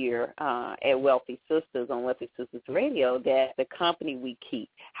drive here at Wealthy Sistas on Wealthy Sistas Radio, that the company we keep,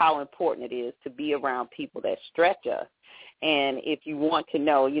 how important it is to be around people that stretch us. And if you want to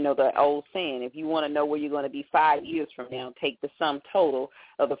know, the old saying, if you want to know where you're going to be 5 years from now, take the sum total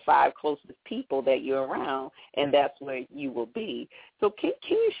of the 5 closest people that you're around, and that's where you will be. So can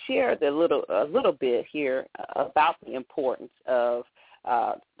you share a little bit here about the importance of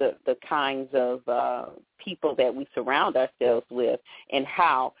the kinds of people that we surround ourselves with and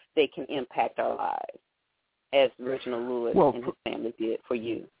how they can impact our lives, as Reginald Lewis and his family did for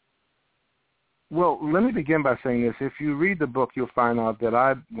you? Well, let me begin by saying this. If you read the book, you'll find out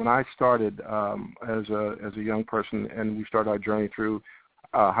that when I started as a young person, and we started our journey through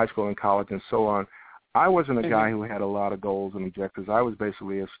high school and college and so on, I wasn't a guy who had a lot of goals and objectives. I was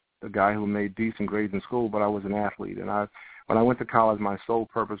basically a guy who made decent grades in school, but I was an athlete. And when I went to college, my sole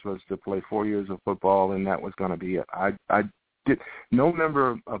purpose was to play 4 years of football, and that was going to be it. No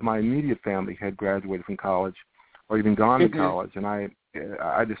member of my immediate family had graduated from college or even gone to college, and I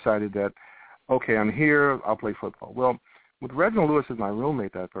decided that, okay, I'm here, I'll play football. Well, with Reginald Lewis as my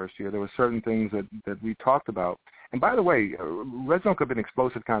roommate that first year, there were certain things that we talked about. And by the way, Reginald could be an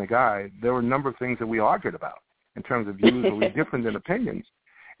explosive kind of guy. There were a number of things that we argued about in terms of views that were different in opinions.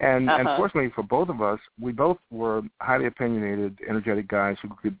 And fortunately for both of us, we both were highly opinionated, energetic guys who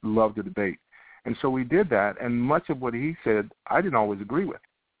could love to debate. And so we did that, and much of what he said, I didn't always agree with.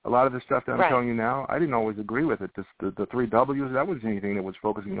 A lot of the stuff that I'm telling you now, I didn't always agree with it. The 3 W's, that wasn't anything that was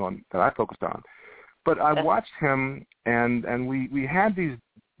focusing on, that I focused on. But I watched him, and we had these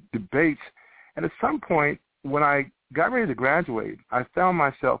debates, and at some point, when I got ready to graduate, I found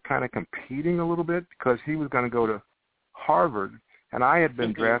myself kind of competing a little bit, because he was going to go to Harvard, and I had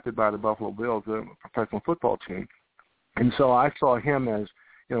been drafted by the Buffalo Bills, the professional football team. And so I saw him as,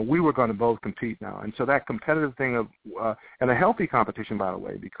 we were going to both compete now. And so that competitive thing of, and a healthy competition, by the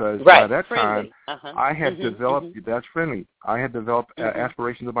way, because by that time I had developed, that's friendly, I had developed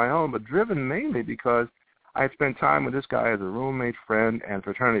aspirations of my own, but driven mainly because I had spent time with this guy as a roommate, friend, and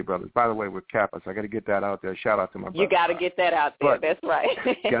fraternity brothers. By the way, we're Kappas. I got to get that out there. Shout out to my brother. You got to get that out there. That's right.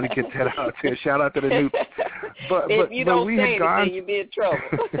 Got to get that out there. Shout out to the Newts. But you don't say anything, you'll be in trouble.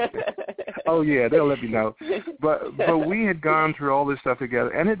 Oh yeah, they'll let me know. But we had gone through all this stuff together,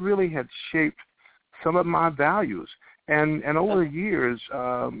 and it really had shaped some of my values. And over the years,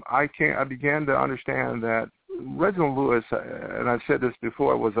 I began to understand that Reginald Lewis, and I've said this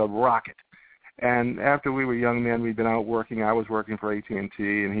before, was a rocket. And after we were young men, we'd been out working. I was working for AT&T,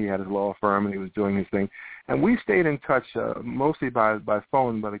 and he had his law firm, and he was doing his thing. And we stayed in touch mostly by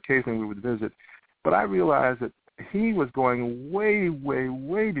phone, but occasionally we would visit. But I realized that he was going way, way,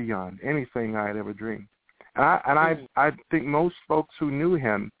 way beyond anything I had ever dreamed. And I think most folks who knew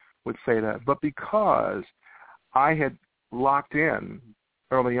him would say that. But because I had locked in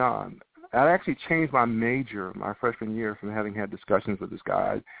early on, I actually changed my major my freshman year from having had discussions with this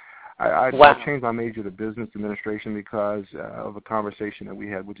guy. I changed my major to business administration because of a conversation that we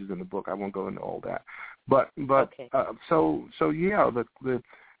had, which is in the book. I won't go into all that. But okay. So the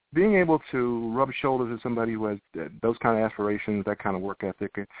being able to rub shoulders with somebody who has those kind of aspirations, that kind of work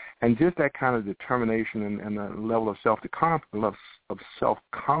ethic, and just that kind of determination and the level of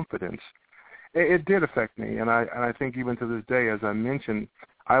self-confidence, it did affect me. And I think even to this day, as I mentioned,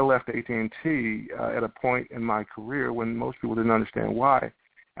 I left AT&T at a point in my career when most people didn't understand why.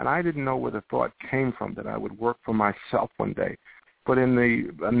 And I didn't know where the thought came from that I would work for myself one day. But in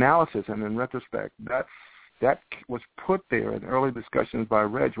the analysis and in retrospect, that was put there in early discussions by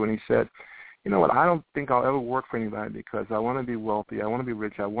Reg when he said, you know what, I don't think I'll ever work for anybody because I want to be wealthy, I want to be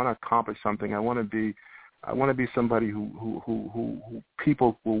rich, I want to accomplish something, I want to be somebody who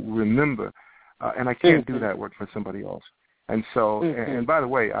people will remember, and I can't do that work for somebody else. And so, and by the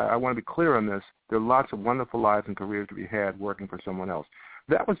way, I want to be clear on this, there are lots of wonderful lives and careers to be had working for someone else.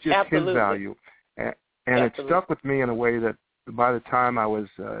 That was just his value, and it stuck with me in a way that by the time I was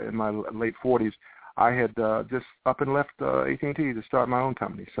in my late 40s, I had just up and left AT&T to start my own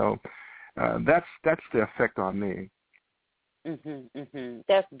company. So that's the effect on me.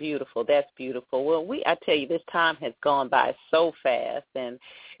 That's beautiful. That's beautiful. Well, I tell you, this time has gone by so fast, and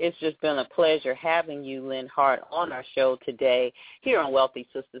it's just been a pleasure having you, Lynn Hart, on our show today here on Wealthy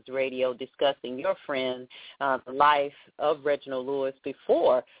Sistas Radio, discussing your friend, the life of Reginald Lewis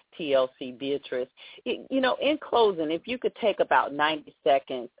before TLC Beatrice. In closing, if you could take about 90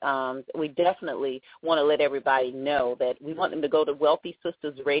 seconds, we definitely want to let everybody know that we want them to go to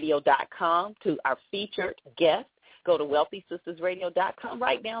wealthysistasradio.com to our featured guest. Go to wealthysistasradio.com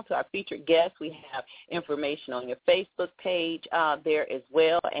right now to our featured guest. We have information on your Facebook page there as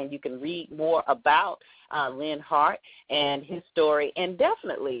well, and you can read more about Lynn Hart and his story. And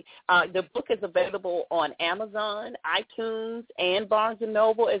definitely, the book is available on Amazon, iTunes, and Barnes &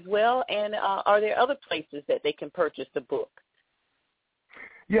 Noble as well. And are there other places that they can purchase the book?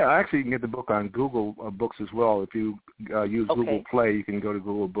 Yeah, actually, you can get the book on Google Books as well. If you use Google Play, you can go to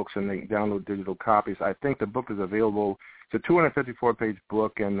Google Books and they download digital copies. I think the book is available. It's a 254-page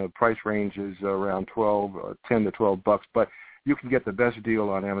book, and the price range is around $10 to $12. But you can get the best deal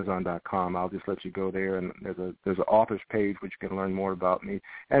on Amazon.com. I'll just let you go there, and there's an author's page which you can learn more about me.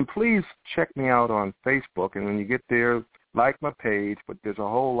 And please check me out on Facebook. And when you get there, like my page. But there's a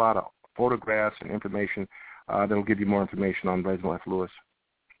whole lot of photographs and information that will give you more information on Reginald F. Lewis.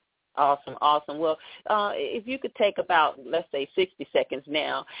 Awesome. Well, if you could take about, let's say, 60 seconds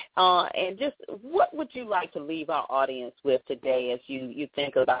now, and just what would you like to leave our audience with today as you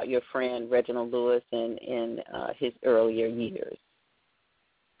think about your friend Reginald Lewis in his earlier years?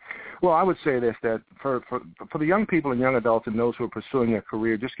 Well, I would say this, that for the young people and young adults and those who are pursuing their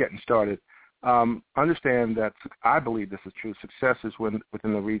career, just getting started, understand that I believe this is true. Success is within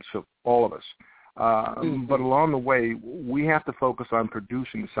the reach of all of us. But along the way, we have to focus on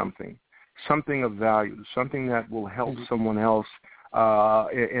producing something of value, something that will help someone else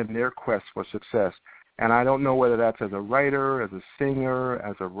in their quest for success. And I don't know whether that's as a writer, as a singer,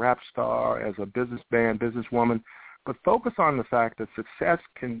 as a rap star, as a businessman, businesswoman, but focus on the fact that success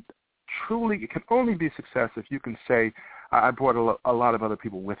can only be success if you can say, I brought a lot of other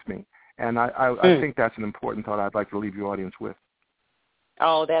people with me. And I think that's an important thought I'd like to leave your audience with.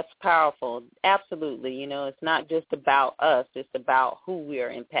 Oh, that's powerful. Absolutely. It's not just about us. It's about who we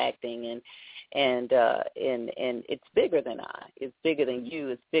are impacting, and it's bigger than I. It's bigger than you.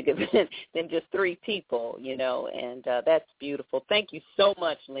 It's bigger than just three people, and that's beautiful. Thank you so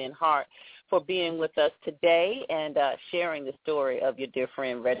much, Lynn Hart, for being with us today and sharing the story of your dear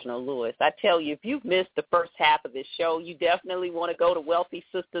friend Reginald Lewis. I tell you, if you've missed the first half of this show, you definitely want to go to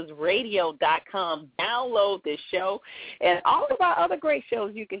wealthysistasradio.com, download this show, and all of our other great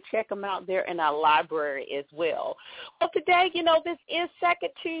shows, you can check them out there in our library as well. Well, today, this is second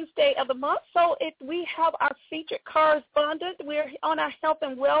Tuesday of the month, so we have our featured correspondent. We're on our health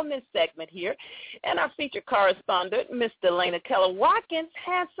and wellness segment here, and our featured correspondent, Miss Delana Keller-Watkins,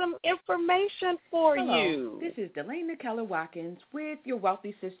 has some information for you. This is Delana Keller-Watkins with your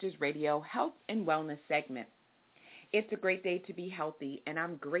Wealthy Sistas Radio Health and Wellness segment. It's a great day to be healthy, and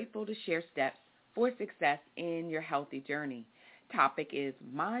I'm grateful to share steps for success in your healthy journey. Topic is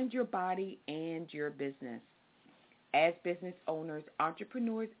mind your body and your business. As business owners,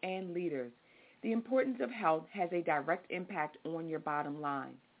 entrepreneurs, and leaders, the importance of health has a direct impact on your bottom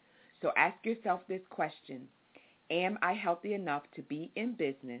line. So ask yourself this question: am I healthy enough to be in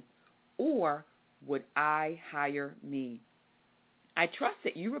business, or would I hire me? I trust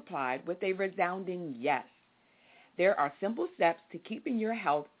that you replied with a resounding yes. There are simple steps to keeping your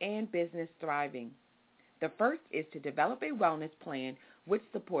health and business thriving. The first is to develop a wellness plan which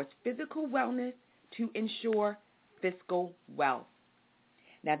supports physical wellness to ensure fiscal wealth.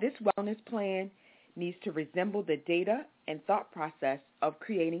 Now, this wellness plan needs to resemble the data and thought process of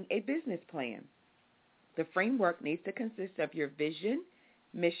creating a business plan. The framework needs to consist of your vision,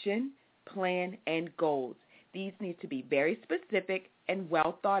 mission, plan, and goals. These need to be very specific and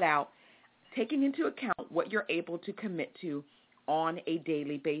well thought out, taking into account what you're able to commit to on a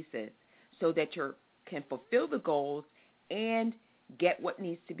daily basis so that you can fulfill the goals and get what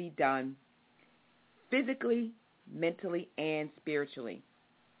needs to be done physically, mentally, and spiritually.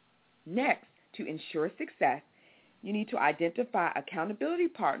 Next, to ensure success, you need to identify accountability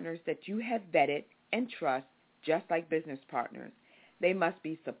partners that you have vetted and trust, just like business partners. They must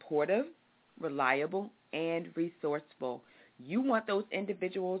be supportive, reliable, and resourceful. You want those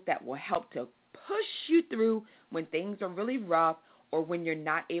individuals that will help to push you through when things are really rough or when you're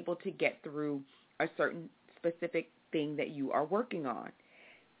not able to get through a certain specific thing that you are working on.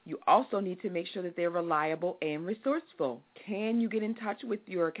 You also need to make sure that they're reliable and resourceful. Can you get in touch with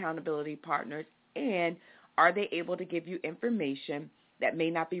your accountability partners, and are they able to give you information that may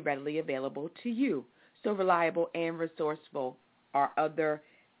not be readily available to you? So reliable and resourceful are other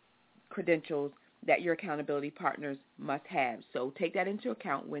credentials that your accountability partners must have. So take that into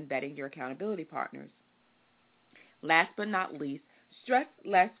account when vetting your accountability partners. Last but not least, stress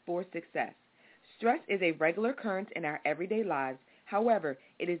less for success. Stress is a regular occurrence in our everyday lives. However,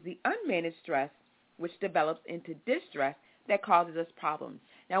 it is the unmanaged stress which develops into distress that causes us problems.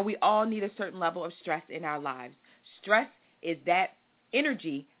 Now, we all need a certain level of stress in our lives. Stress is that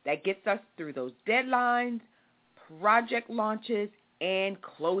energy that gets us through those deadlines, project launches, and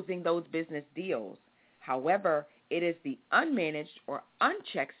closing those business deals. However, it is the unmanaged or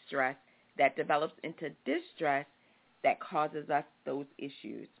unchecked stress that develops into distress that causes us those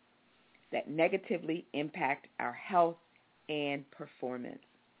issues that negatively impact our health and performance.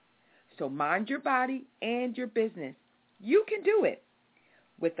 So mind your body and your business. You can do it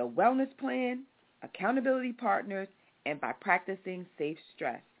with a wellness plan, accountability partners, and by practicing safe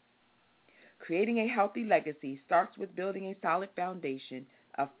stress. Creating a healthy legacy starts with building a solid foundation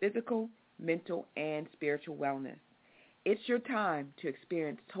of physical, mental, and spiritual wellness. It's your time to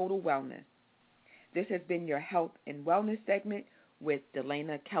experience total wellness. This has been your health and wellness segment with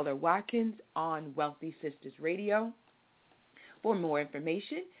Delana Keller-Watkins on Wealthy Sistas Radio. For more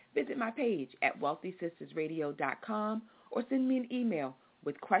information, visit my page at wealthysistasradio.com or send me an email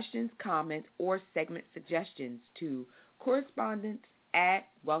with questions, comments, or segment suggestions to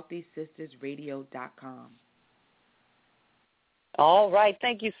correspondence@wealthysistasradio.com. All right.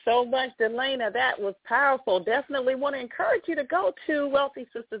 Thank you so much, Delana. That was powerful. Definitely want to encourage you to go to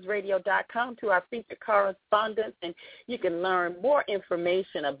wealthysistasradio.com to our featured correspondents, and you can learn more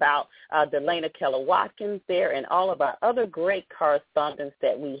information about Delana Keller-Watkins there and all of our other great correspondents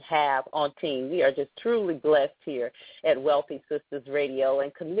that we have on team. We are just truly blessed here at Wealthy Sistas Radio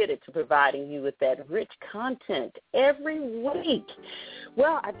and committed to providing you with that rich content every week.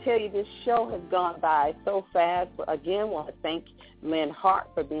 Well, I tell you, this show has gone by so fast. Again, want to thank Hart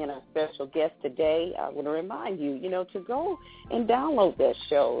for being our special guest today. I want to remind you, to go and download that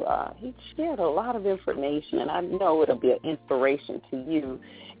show. He shared a lot of information, and I know it'll be an inspiration to you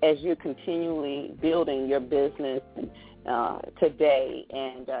as you're continually building your business today,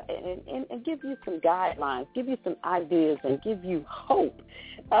 and give you some guidelines, give you some ideas, and give you hope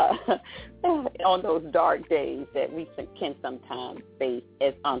on those dark days that we can sometimes face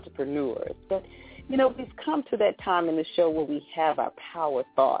as entrepreneurs. But we've come to that time in the show where we have our power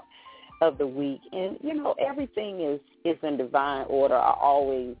thought of the week. And, everything is in divine order. I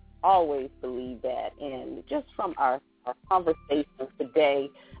always believe that. And just from our conversations today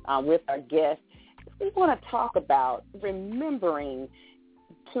with our guests, we want to talk about remembering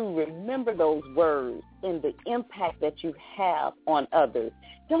to remember those words and the impact that you have on others.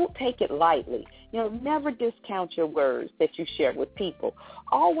 Don't take it lightly. Never discount your words that you share with people.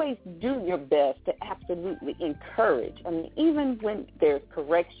 Always do your best to absolutely encourage. Even when there's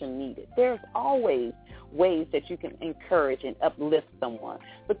correction needed, there's always ways that you can encourage and uplift someone,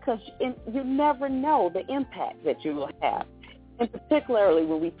 because you never know the impact that you will have. And particularly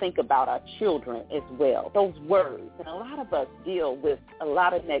when we think about our children as well, those words. And a lot of us deal with a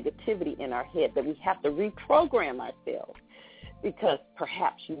lot of negativity in our head that we have to reprogram ourselves, because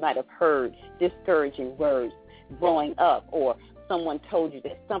perhaps you might have heard discouraging words growing up, or someone told you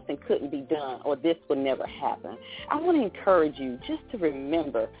that something couldn't be done or this would never happen. I want to encourage you just to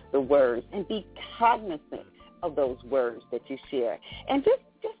remember the words and be cognizant of those words that you share. And just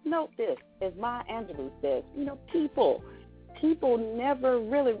note this, as Maya Angelou says, people never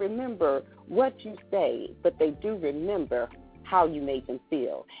really remember what you say, but they do remember how you made them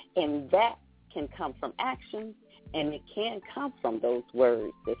feel. And that can come from action, and it can come from those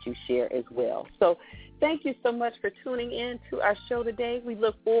words that you share as well. So thank you so much for tuning in to our show today. We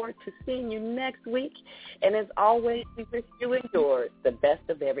look forward to seeing you next week. And as always, we wish you and yours the best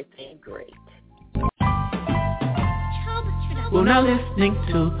of everything great. We're now listening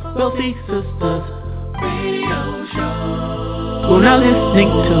to Wealthy Sistas Radio Show. We're now listening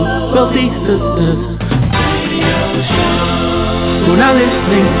to Wealthy Sistas Radio Show. We're now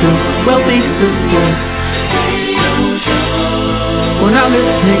listening to Wealthy Sistas Radio Show. We're now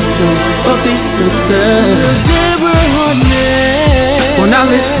listening to Wealthy Sistas. Deborah Hardnett. We're now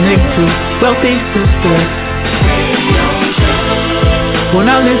listening to Wealthy Sistas Radio Show. We're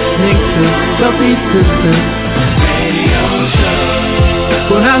now listening to Wealthy Sistas Radio Show.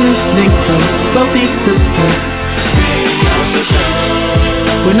 We're now listening to Wealthy Sistas.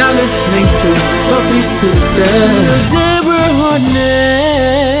 We're now listening to Wealthy Sistas. Deborah Hardnett.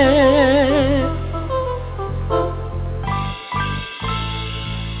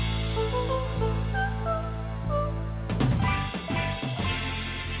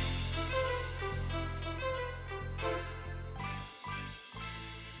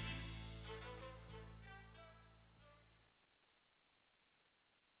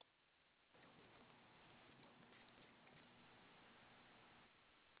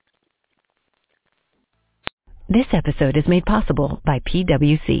 This episode is made possible by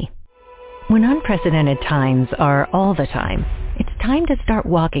PwC. When unprecedented times are all the time, it's time to start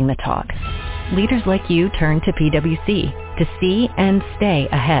walking the talk. Leaders like you turn to PwC to see and stay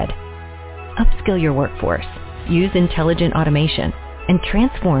ahead. Upskill your workforce, use intelligent automation, and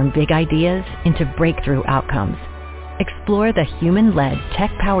transform big ideas into breakthrough outcomes. Explore the human-led,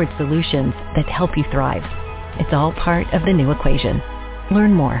 tech-powered solutions that help you thrive. It's all part of The New Equation.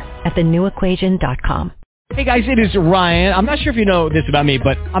 Learn more at thenewequation.com. Hey guys, it is Ryan. I'm not sure if you know this about me,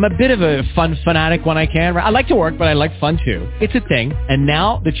 but I'm a bit of a fun fanatic when I can. I like to work, but I like fun too. It's a thing. And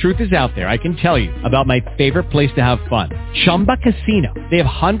now the truth is out there. I can tell you about my favorite place to have fun. Chumba Casino. They have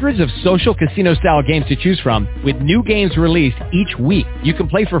hundreds of social casino style games to choose from, with new games released each week. You can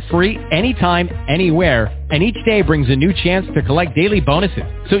play for free anytime, anywhere, and each day brings a new chance to collect daily bonuses.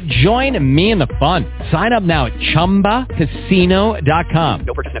 So join me in the fun. Sign up now at ChumbaCasino.com.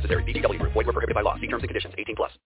 No purchase necessary. VGW Group. Void where prohibited by law. See terms and conditions. 18+.